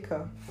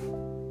Maker.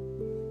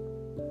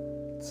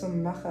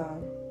 Zum Macher.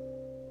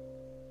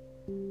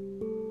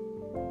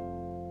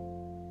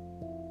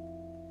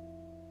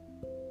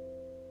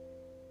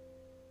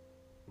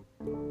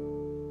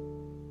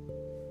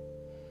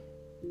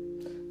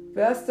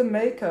 Wer ist der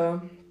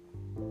Maker?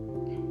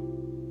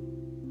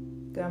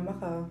 Der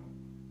Macher.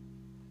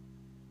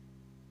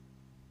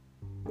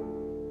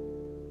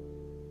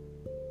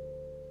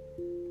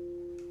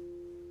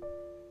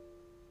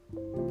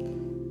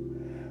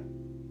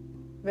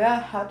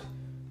 Wer hat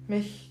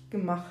mich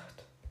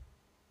gemacht?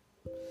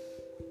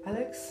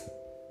 Alex?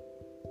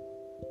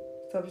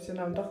 Jetzt habe ich den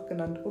Namen doch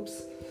genannt.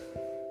 Ups.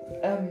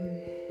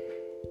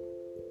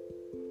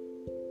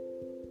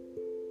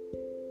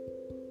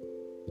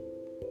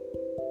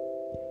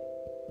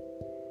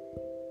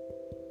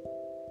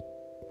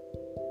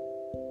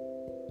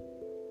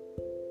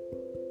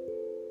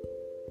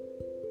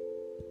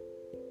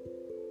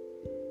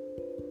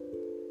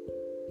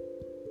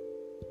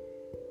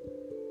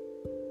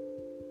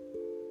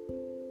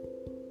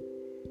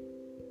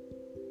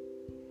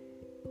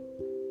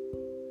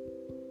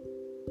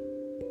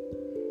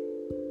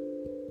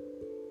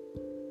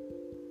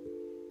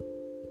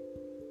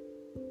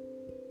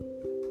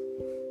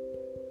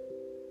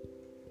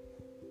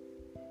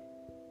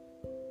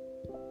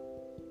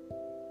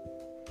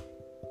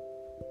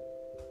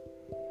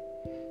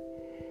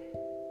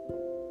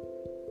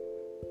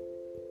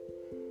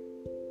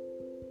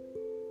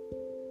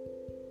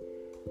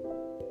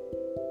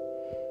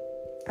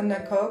 And the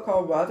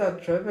cocoa water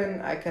dripping,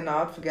 I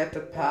cannot forget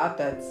the part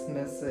that's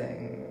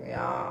missing.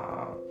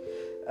 Ja.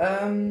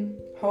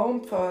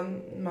 Home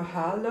von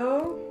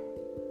Mahalo,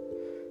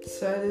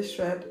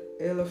 Swedish Red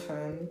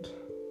Elephant.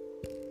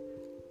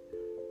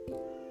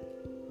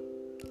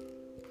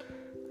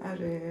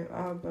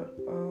 Rhabarber.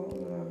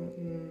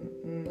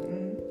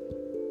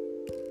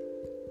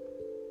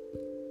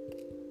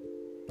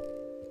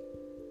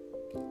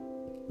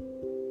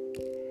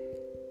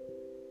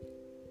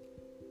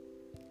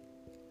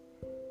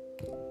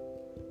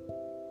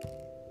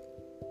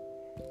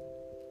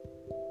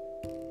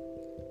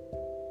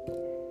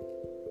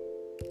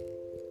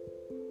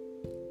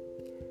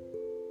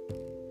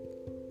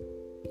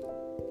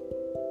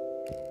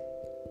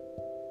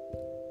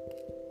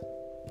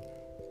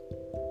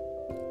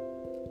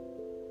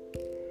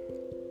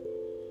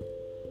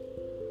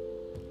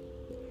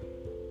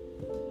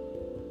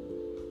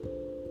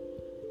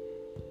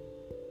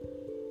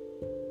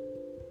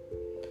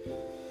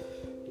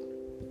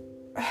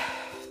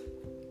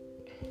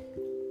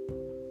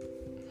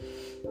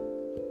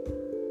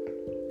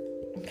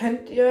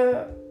 Kennt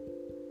ihr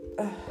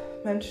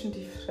Menschen,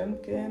 die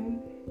fremdgehen?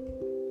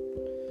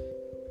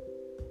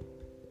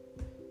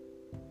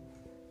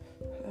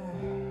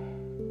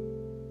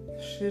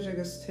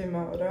 Schwieriges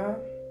Thema, oder?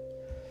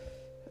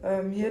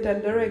 Hier der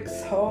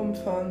Lyrics Home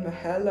von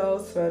Hello,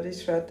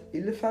 Swedish Red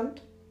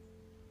Elephant.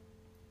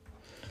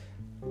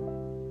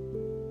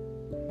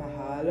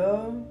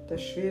 Mahalo, der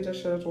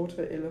schwedische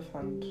rote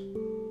Elefant.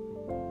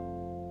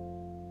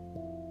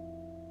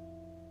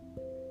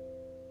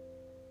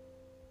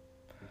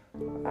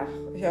 Ach,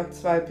 ich habe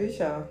 2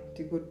 Bücher,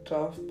 die gut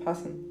drauf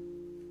passen.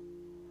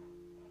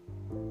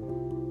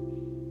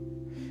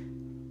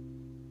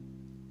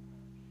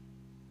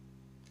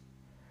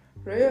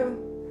 Real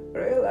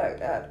like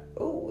that.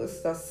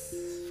 Ist das...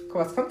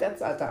 Was kommt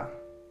jetzt, Alter?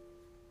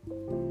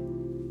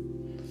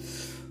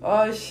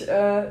 Oh, ich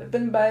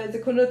bin bei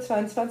Sekunde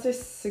 22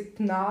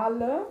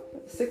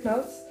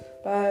 Signals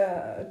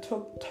bei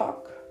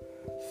TikTok,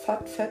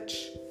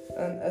 Fatfetch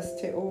und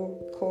STO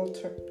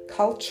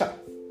Culture.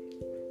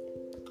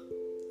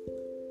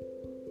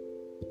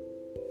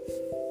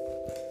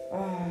 Oh,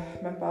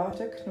 mein Bauch,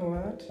 der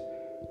knurrt.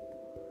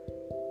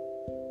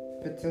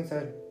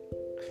 Beziehungsweise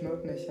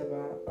knurrt nicht,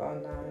 aber oh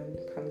nein,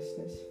 kann ich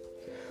nicht.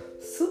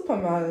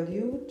 Supermal,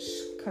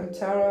 Huge,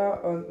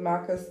 Cantara und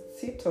Marcus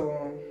Zito.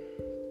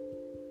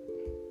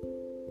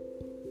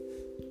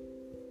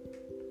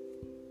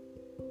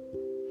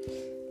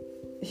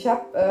 Ich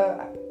habe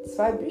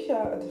 2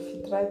 Bücher, also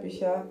 3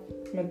 Bücher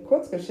mit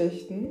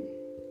Kurzgeschichten.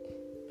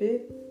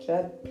 Big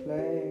Jet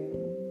Plane.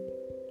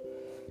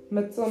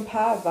 Mit so ein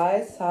paar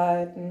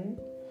Weisheiten.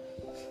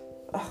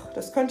 Ach,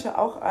 das könnte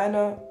auch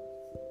eine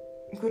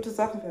gute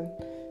Sache werden.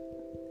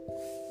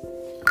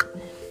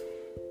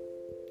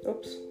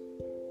 Ups.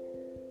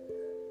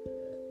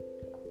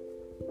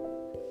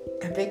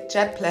 A big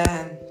jet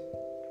plane.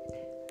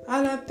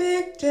 On a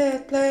big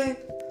jet plane.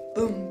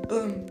 Boom,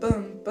 boom,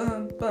 boom,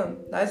 boom, boom.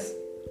 Nice.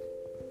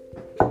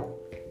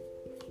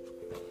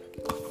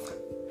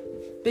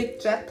 Big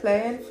jet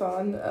plane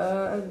von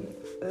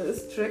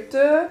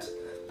Restricted.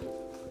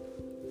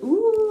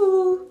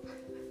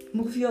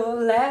 Move your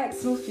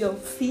legs, move your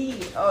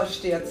feet. Oh, ich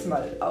stehe jetzt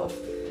mal auf.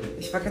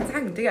 Ich wollte gerade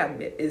sagen, Digga,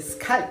 mir ist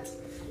kalt.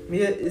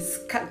 Mir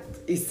ist kalt.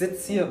 Ich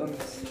sitze hier und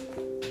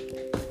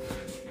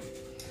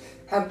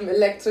habe einen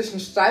elektrischen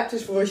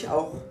Schreibtisch, wo ich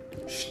auch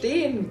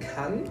stehen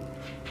kann.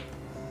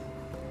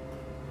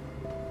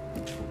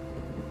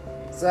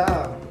 So.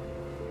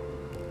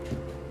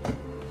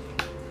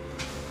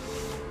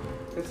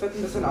 Jetzt wird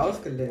ein bisschen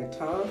aufgelegt,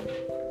 ha?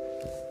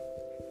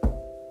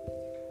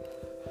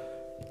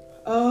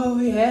 Oh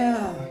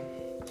yeah.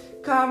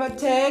 Come and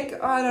take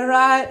on a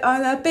ride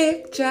on a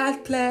big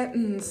jet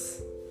plane.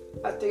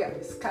 Ah, Digga,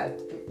 mir ist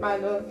kalt.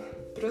 Meine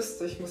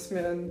Brüste, ich muss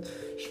mir einen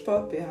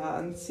Sport-BH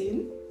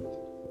anziehen.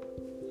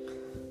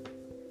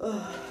 Oh.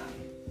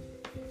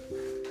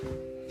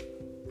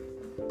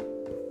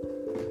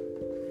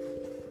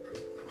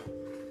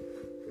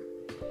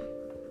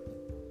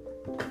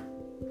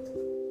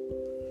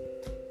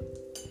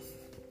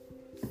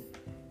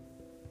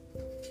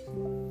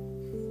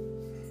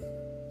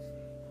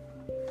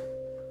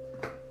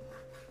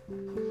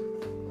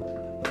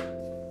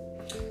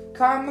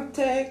 Come and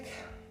take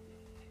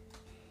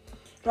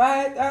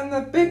ride on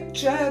a big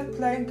jet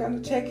plane. Gonna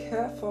take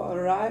her for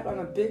a ride on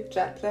a big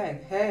jet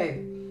plane.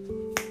 Hey.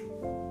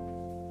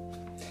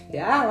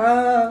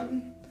 Ja,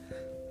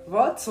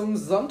 Wort zum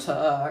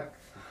Sonntag.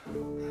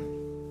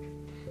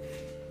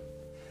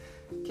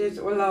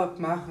 Geht Urlaub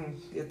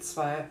machen, ihr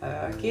zwei.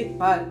 Geht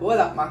mal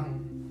Urlaub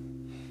machen.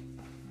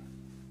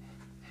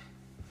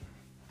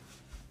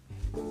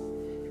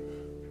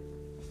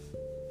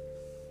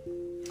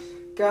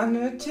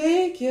 Gonna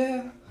take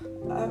you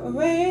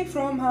away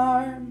from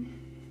harm.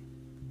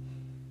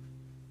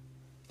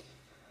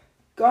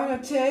 Gonna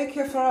take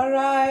you for a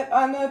ride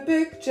on a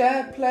big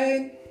jet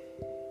plane.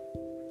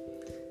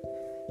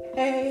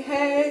 Hey,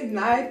 hey,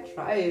 night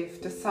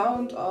drive. The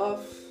sound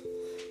of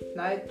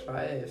night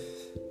drive.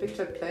 Big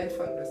jet plane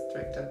von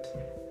Restricted.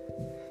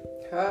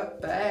 Her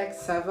bag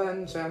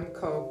 7 Jam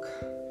Coke.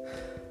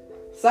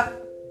 So.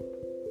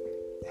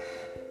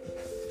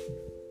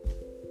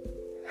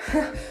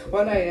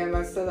 1 a.m.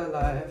 I'm still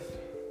alive.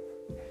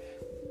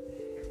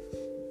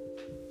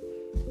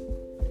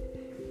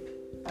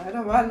 I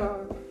don't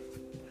wanna.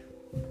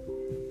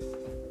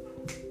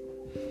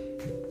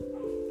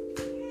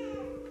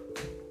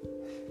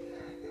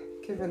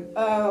 Giving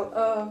all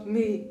of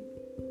me.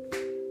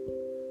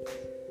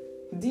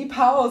 Deep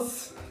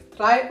House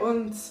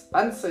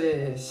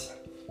 23.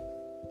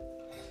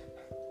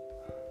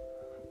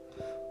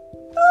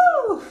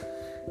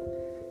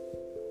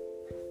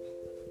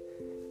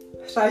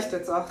 Reicht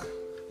jetzt auch.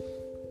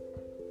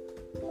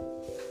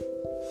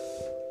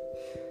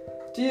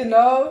 Do you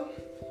know?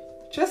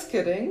 Just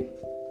kidding.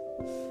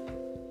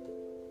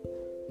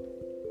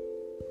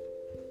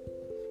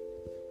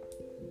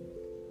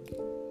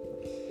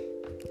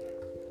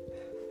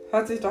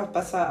 Hört sich doch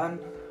besser an.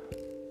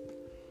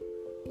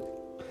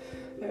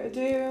 I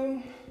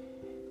do.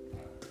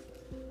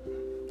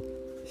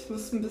 Ich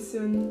muss ein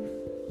bisschen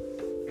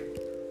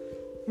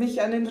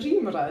mich an den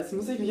Riemen reißen.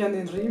 Muss ich mich an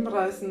den Riemen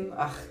reißen?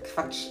 Ach,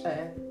 Quatsch,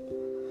 ey.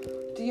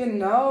 Do you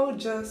know?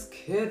 Just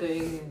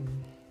kidding.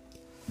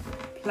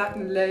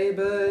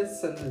 Plattenlabel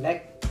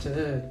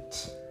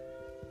selected.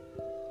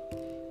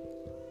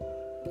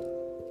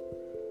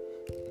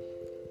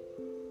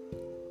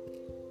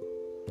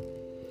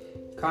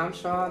 Komm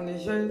schon,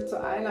 ich will zu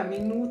 1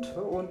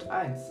 Minute und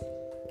 1.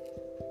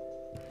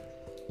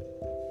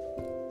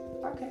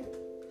 Okay,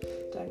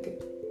 danke.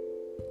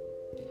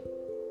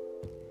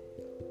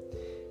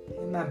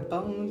 In my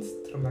bones,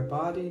 through my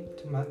body,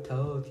 to my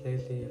toes,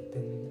 lately I've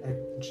been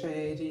acting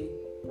shady.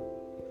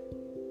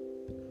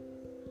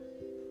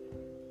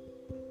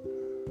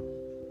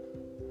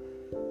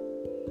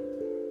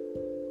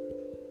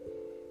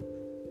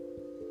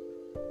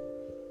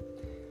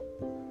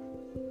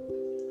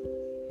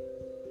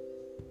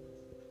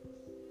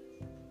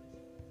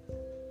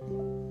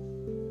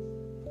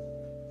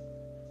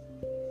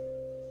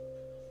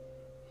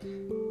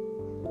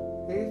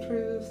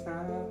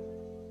 Now.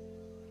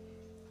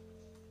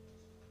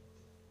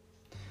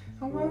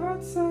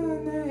 What's her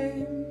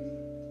name?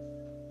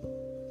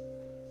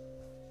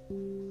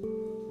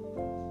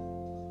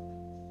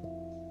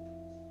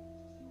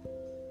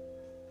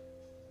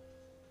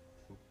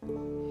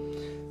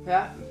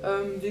 Ja,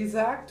 wie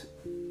gesagt,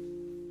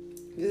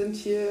 wir sind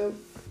hier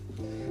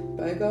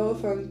bei Go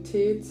von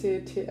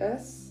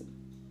TCTS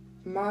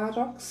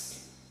Marox.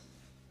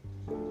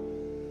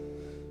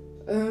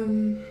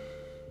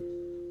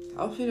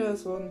 Auch wieder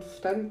so ein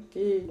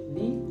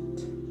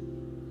Fremdgeh-Lied.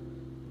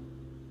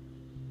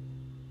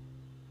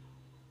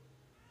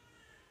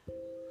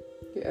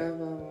 The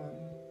Ever One.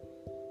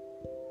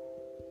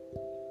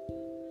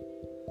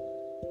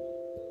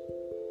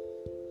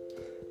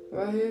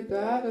 Why you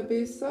gotta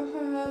be so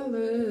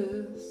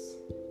heartless?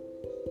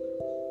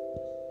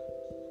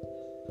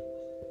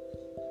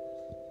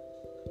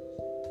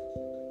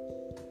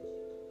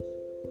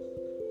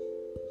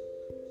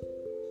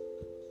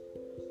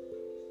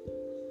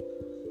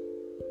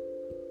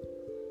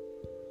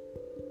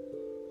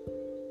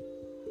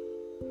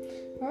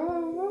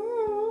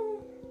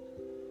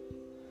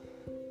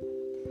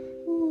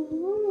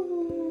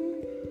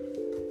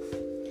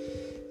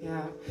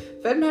 Ja,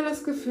 wenn man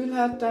das Gefühl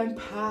hat, dein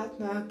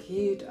Partner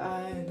geht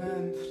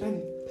einem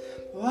fremd.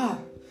 Boah,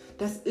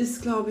 das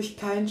ist, glaube ich,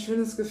 kein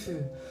schönes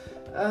Gefühl.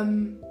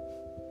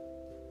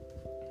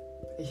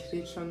 Ich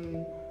rede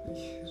schon,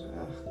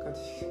 ach Gott,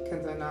 ich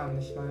kenne seinen Namen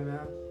nicht mal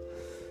mehr.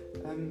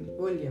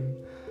 William.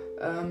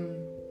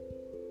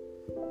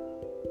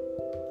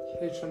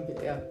 Ich rede schon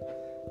wie er.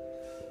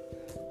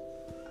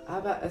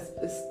 Aber es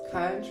ist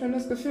kein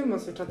schönes Gefühl,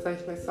 muss ich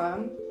tatsächlich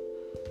sagen.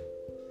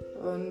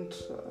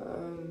 Und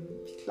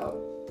ich glaube,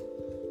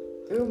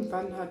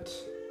 irgendwann hat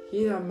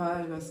jeder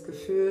mal das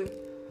Gefühl,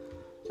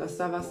 dass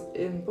da was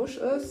im Busch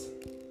ist.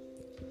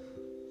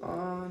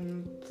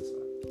 Und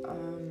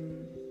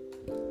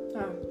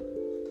ja,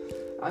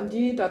 an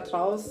die da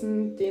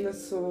draußen, denen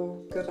es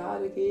so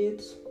gerade geht,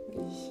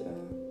 ich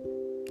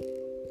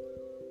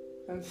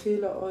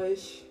empfehle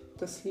euch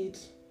das Lied.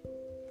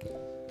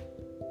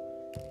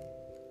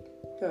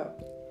 Ja,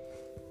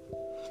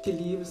 die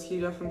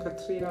Liebeslieder von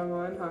Katrina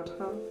Meinhardt.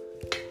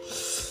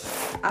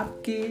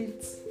 Ab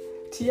geht's.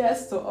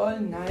 Tiesto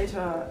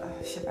All-Nighter.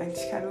 Ich habe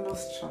eigentlich keine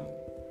Lust schon.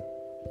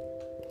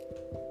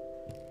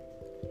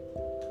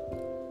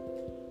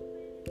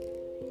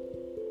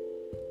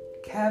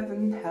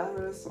 Calvin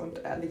Harris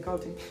und Ellie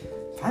Goulding.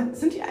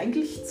 Sind die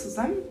eigentlich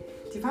zusammen?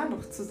 Die waren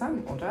doch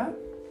zusammen, oder?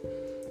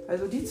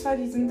 Also die zwei,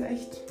 die sind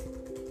echt...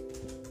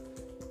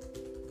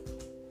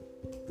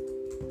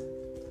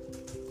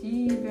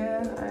 Die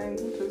wären ein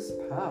gutes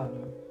Paar.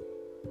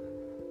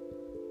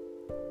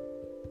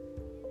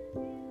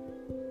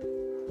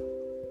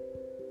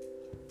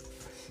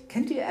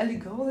 Kennt ihr Ellie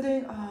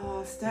Goulding?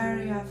 Oh,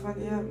 Stereo von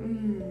ihr.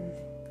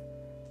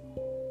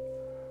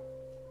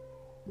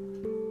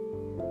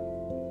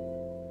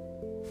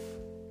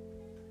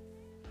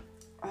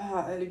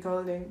 Oh, Ellie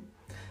Goulding.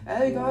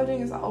 Ellie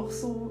Goulding ist auch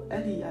so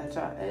Ellie,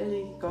 Alter.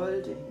 Ellie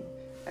Goulding.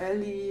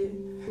 Ellie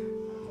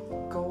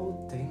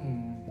Goulding.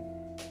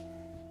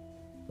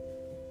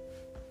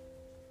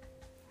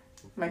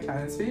 Mein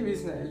kleines Baby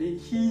ist eine Ellie.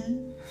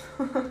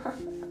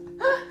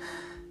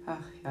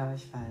 Ach ja,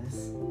 ich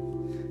weiß.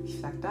 Ich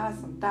sag das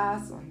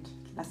und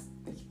lasst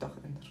mich doch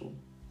in Ruhe.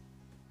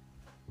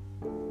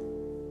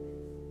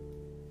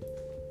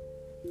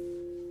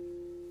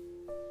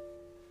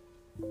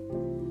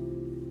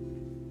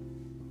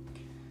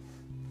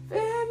 A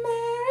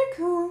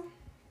miracle.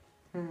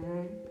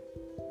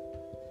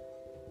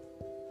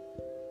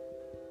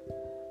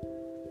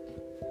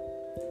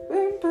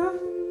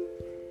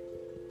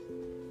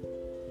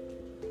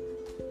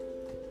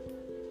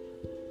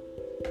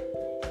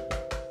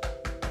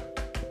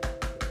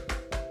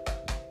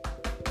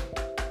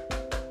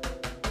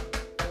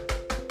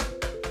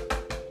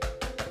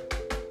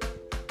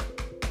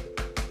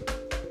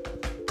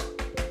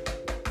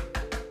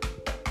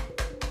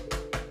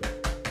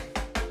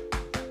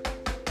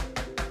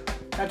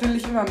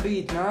 Natürlich immer ein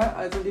Beat, ne?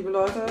 Also liebe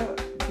Leute,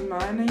 die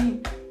meine ich,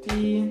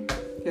 die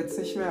jetzt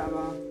nicht mehr,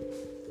 aber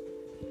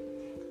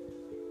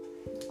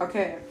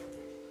okay.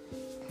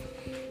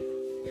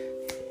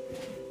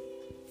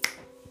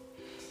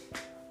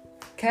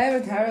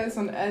 Calvin Harris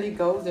und Ellie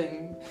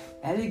Goulding.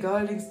 Ellie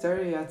Goulding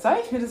Story. Soll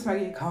ich mir das mal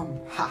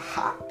gekommen?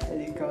 Haha,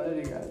 Ellie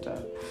Goulding,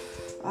 Alter.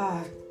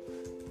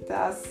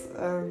 Das,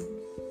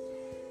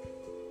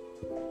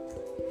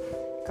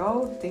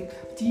 Goulding,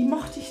 die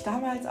mochte ich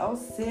damals auch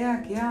sehr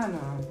gerne.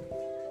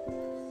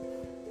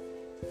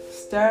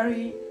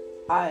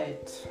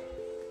 Starry-eyed.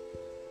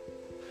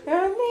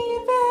 You're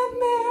leaving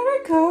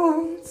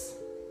miracles.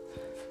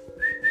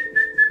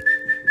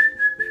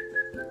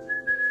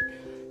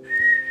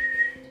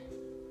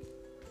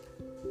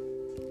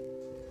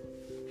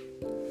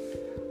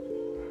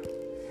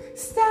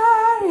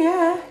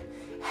 Starry-eyed.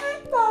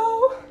 Hello.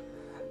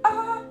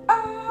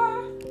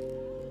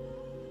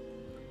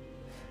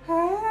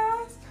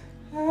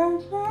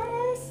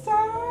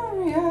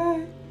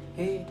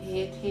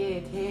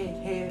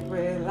 Hit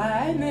with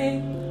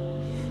lightning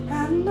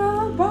and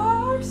the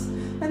bars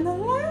and the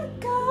let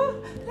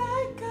go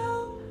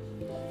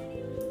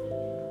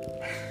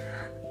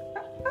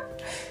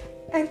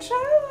and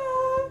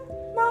try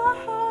my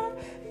heart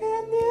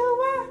and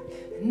you are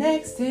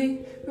next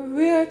thing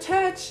we're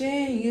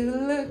touching, you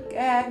look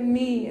at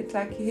me, it's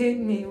like you hit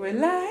me with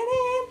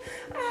lightning.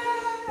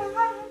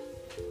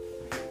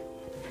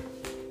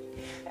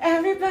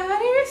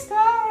 Everybody's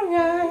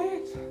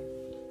tired.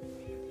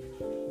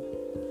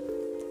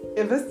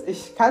 Ihr wisst,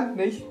 ich kann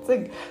nicht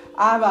singen,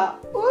 aber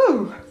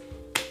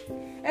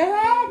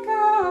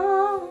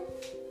Echo.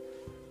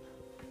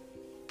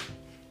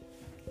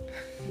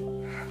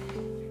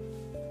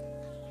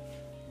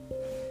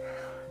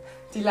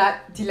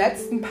 Die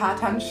letzten paar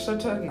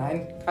Tanzschritte,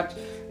 nein, Quatsch,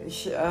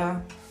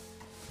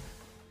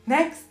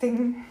 next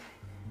thing,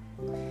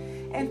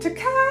 into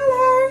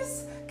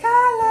colors,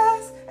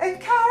 colors and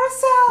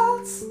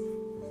carousels.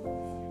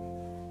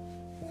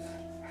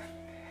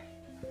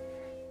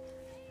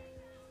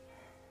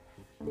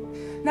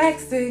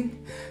 Next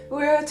thing,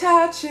 we're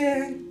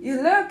touching,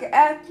 you look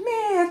at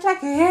me, it's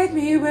like you hate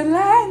me with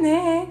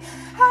lightning.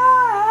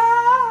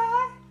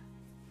 Hi.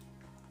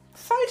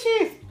 Voll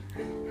schief.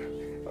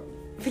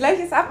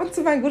 Vielleicht ist ab und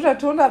zu mein guter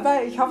Ton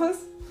dabei, ich hoffe es.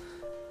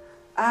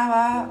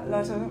 Aber,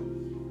 Leute.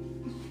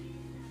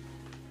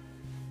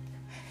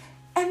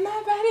 And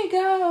my body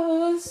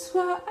goes,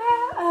 wow,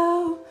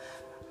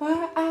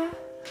 wow,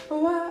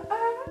 wow.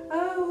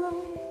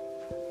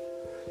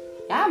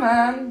 Ja,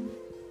 Mann.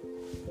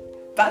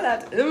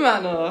 Ballert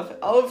immer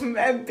noch auf dem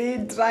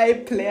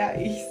MP3-Player.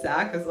 Ich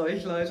sag es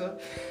euch, Leute.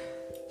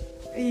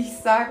 Ich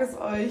sag es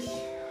euch.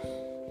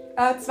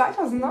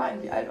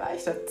 2009, wie alt war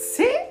ich da?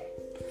 10?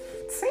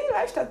 10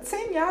 war ich da?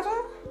 10 Jahre?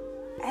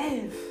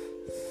 11.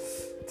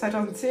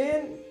 2010,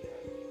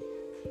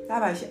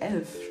 da war ich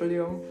 11,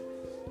 Entschuldigung.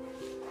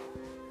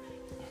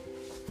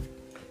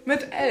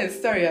 Mit 11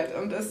 Story hat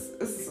und es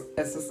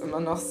ist immer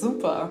noch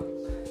super.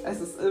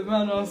 Es ist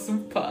immer noch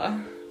super.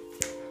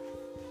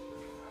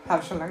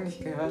 Habe ich schon lange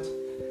nicht gehört.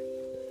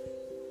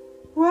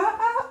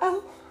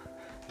 Wow.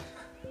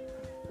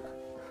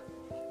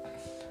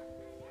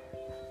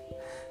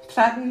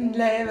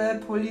 Plattenlabel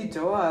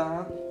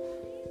Polydor.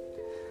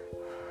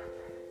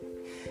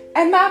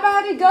 And my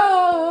body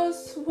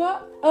goes,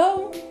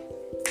 whoa.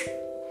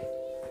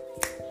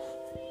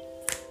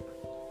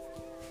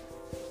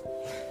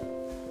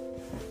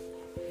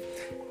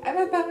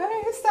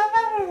 Everybody's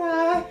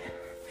there.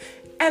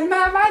 And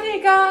my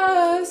body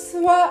goes,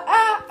 whoa.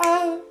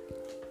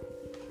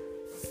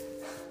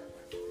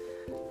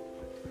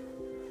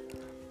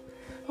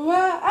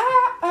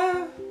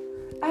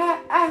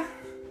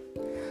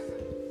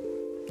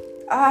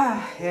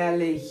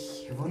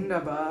 Herrlich,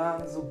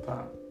 wunderbar,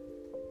 super.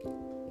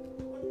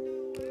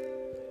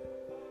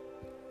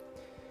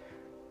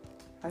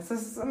 Also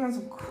es ist immer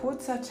so ein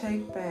kurzer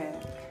Take Back.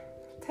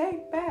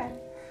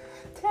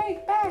 Take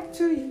back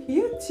to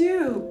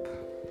YouTube.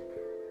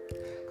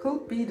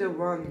 Could be the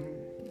one.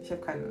 Ich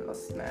habe keine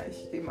Lust mehr.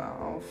 Ich gehe mal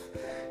auf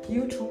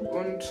YouTube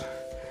und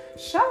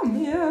schau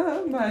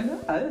mir meine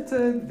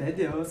alten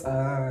Videos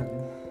an.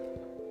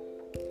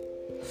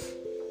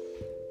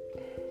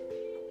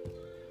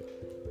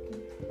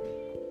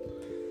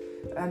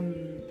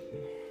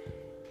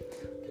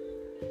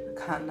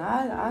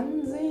 Kanal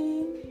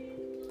ansehen.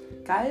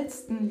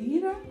 Geilsten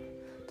Lieder.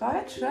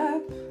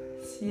 Deutschrap.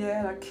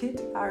 Sierra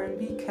Kid,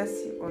 R&B,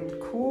 Cassie und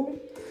Co.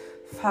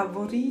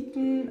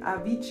 Favoriten,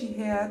 Avicii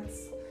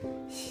Herz.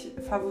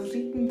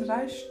 Favoriten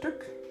 3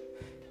 Stück.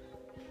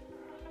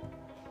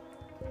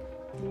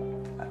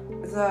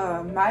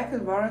 So,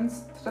 Michael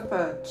Warrens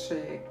Tripper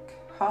Chick.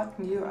 Hot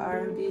New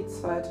R&B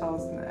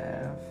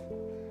 2011.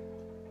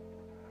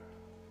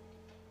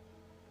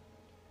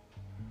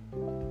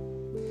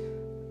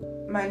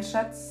 Mein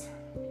Schatz.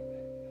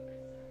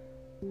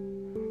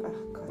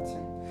 Ach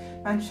Gottchen.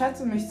 Mein Schatz,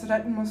 um mich zu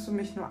retten, musst du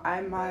mich nur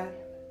einmal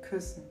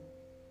küssen.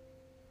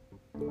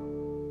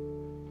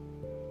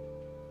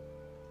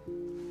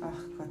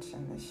 Ach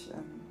Gottchen, ich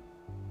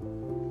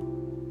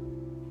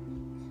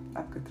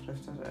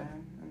abgedriftet,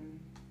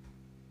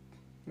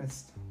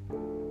 Mist.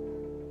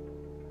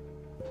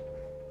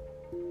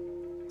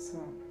 So.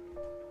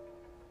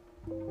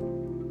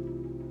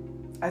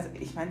 Also,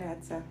 ich meine, er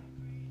hat's ja.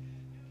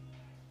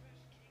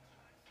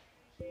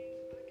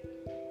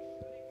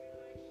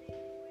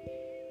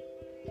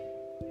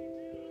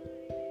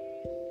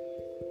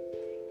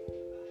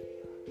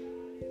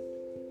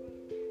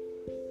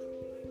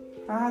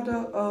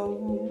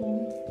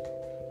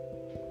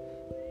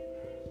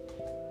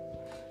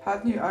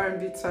 Hot New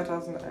R&B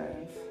 2011.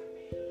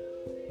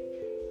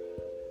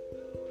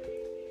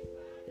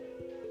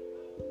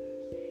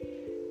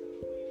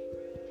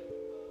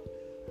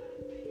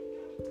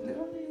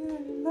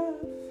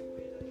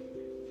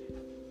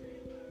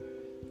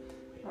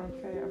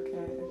 Okay.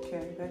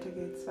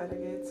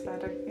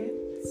 Weiter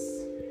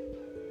geht's.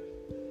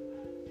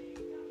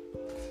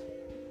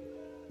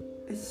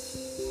 Ich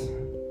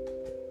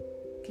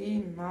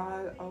gehe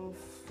mal auf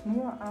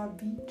nur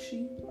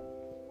Avicii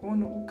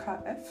ohne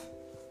UKF.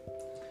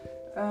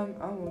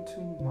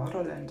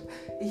 Tomorrowland.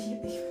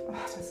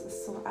 Das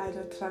ist so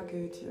eine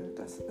Tragödie.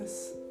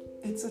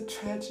 It's a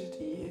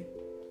tragedy.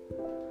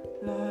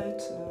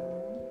 Leute.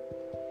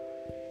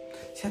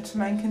 Ich hätte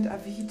mein Kind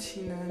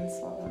Avicii nennen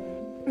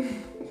sollen.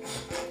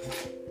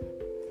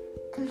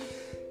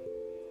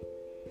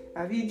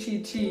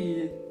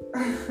 Avicii.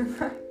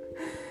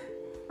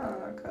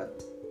 Oh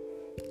Gott.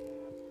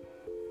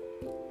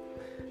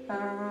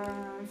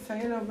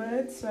 Fade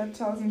Away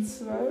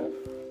 2012.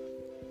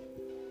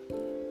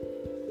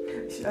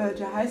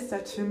 Der heißt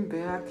der Tim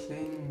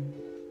Bergling.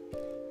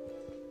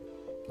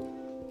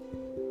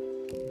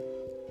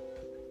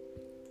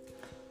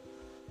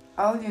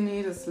 All You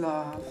Need Is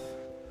Love.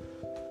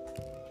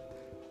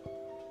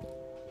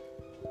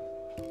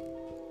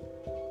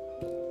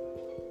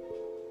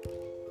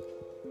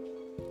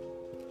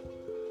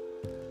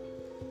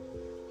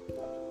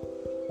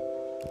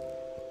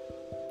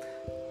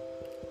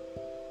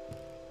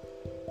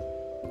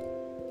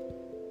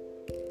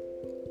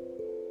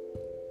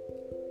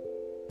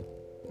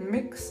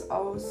 Mix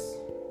aus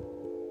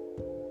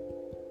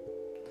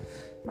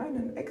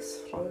meinen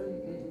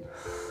Ex-Freunden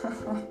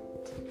und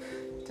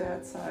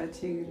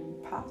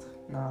derzeitigen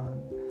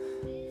Partnern.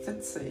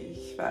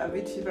 Witzig, war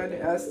Avicii meine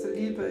erste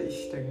Liebe?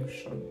 Ich denke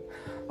schon.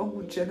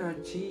 Oh, Jenna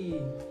G.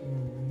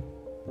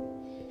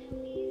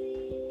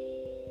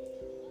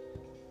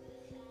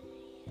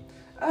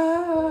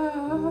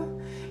 Oh,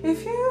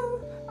 if you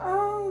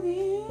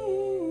only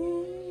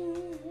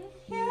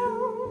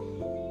knew,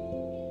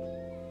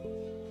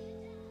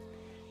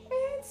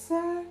 it's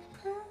like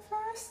the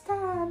first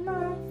time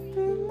I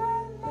feel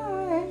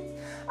alive.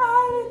 All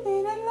I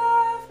need in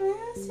love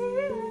is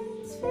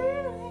feelings,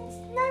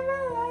 never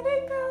let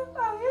it go.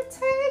 Oh, you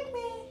take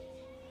me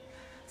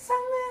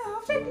somewhere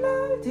off the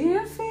glow. Do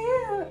you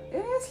feel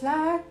it's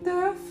like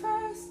the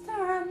first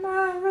time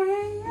I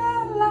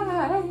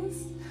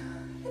realize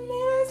I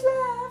need is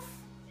love?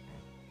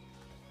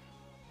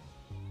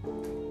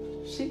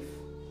 Schief.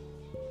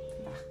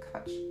 Ach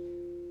Quatsch.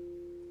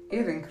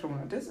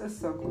 Ehrenkrone, das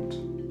ist so gut.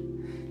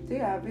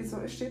 Digga, wieso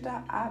steht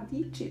da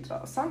Avicii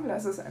drauf?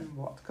 Sunglass ist ein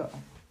Wodka.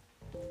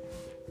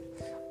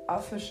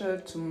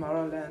 Official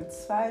Tomorrowland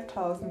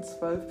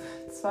 2012.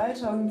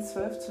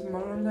 2012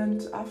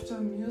 Tomorrowland After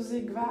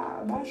Music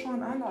war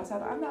schon anders,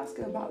 hat anders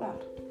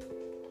geballert.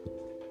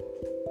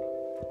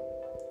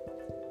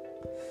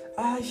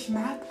 Oh, ich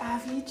mag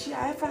Avicii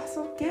einfach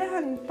so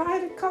gern.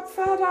 Beide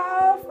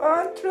Kopfhörer auf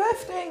und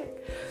Drifting.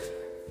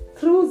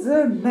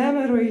 Cruise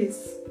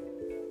Memories.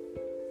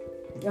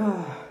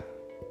 Oh.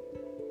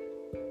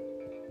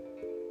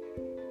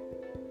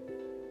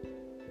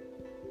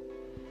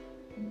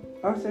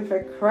 Auf dem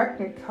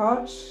vercrackten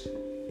Couch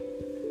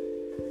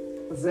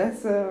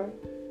Sessel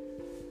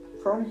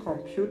vom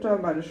Computer.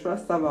 Meine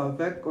Schwester war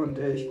weg und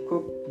ich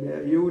guck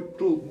mir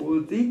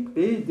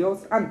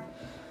YouTube-Musikvideos an.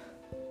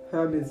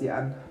 Hör mir sie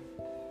an.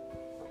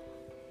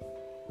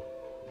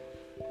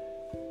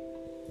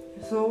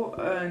 So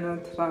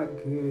eine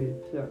Tragödie.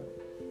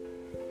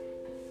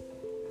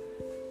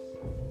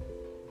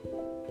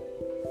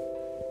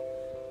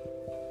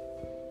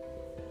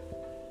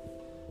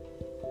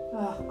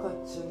 Ach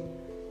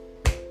Gottchen.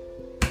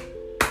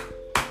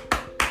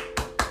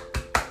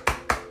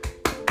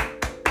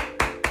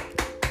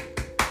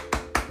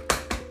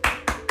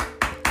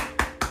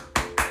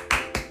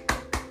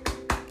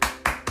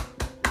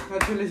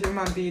 Natürlich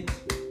immer ein Beat.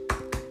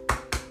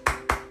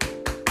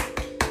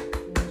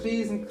 Ein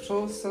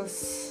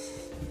riesengroßes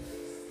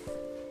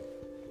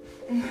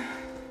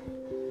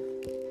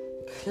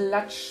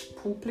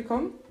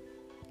Klatschpublikum.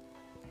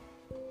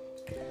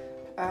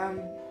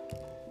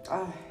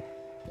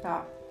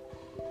 Ja.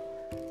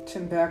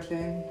 Tim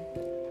Berkling.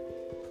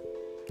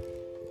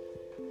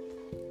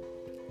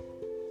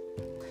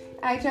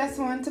 I just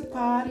want to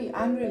party.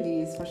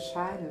 Unreleased,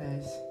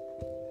 wahrscheinlich.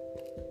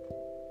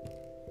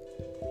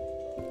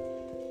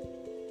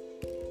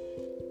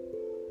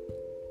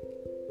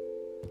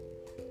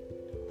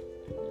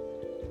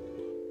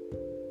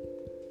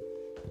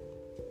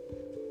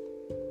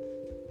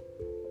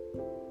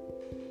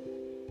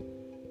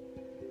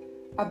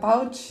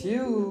 About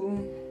You.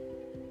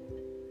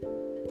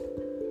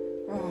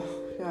 Ach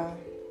ja.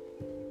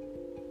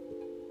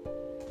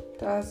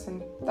 Das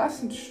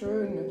sind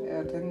schöne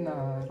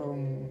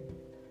Erinnerungen.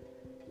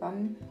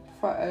 Wann?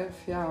 Vor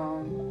 11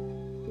 Jahren.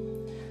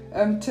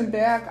 Tim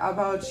Berg,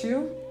 About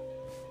You.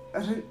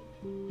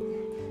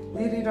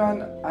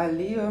 Liridon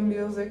Aleo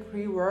Music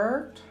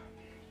Reworked.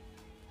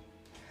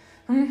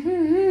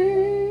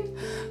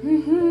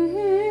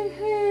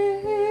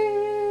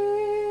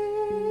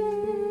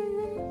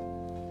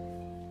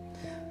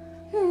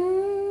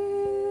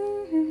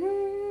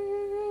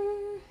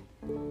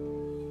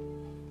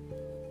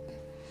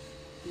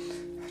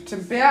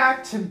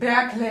 Tim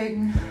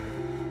Bergling.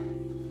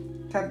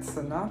 Kennst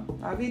du, ne?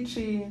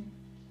 Avicii.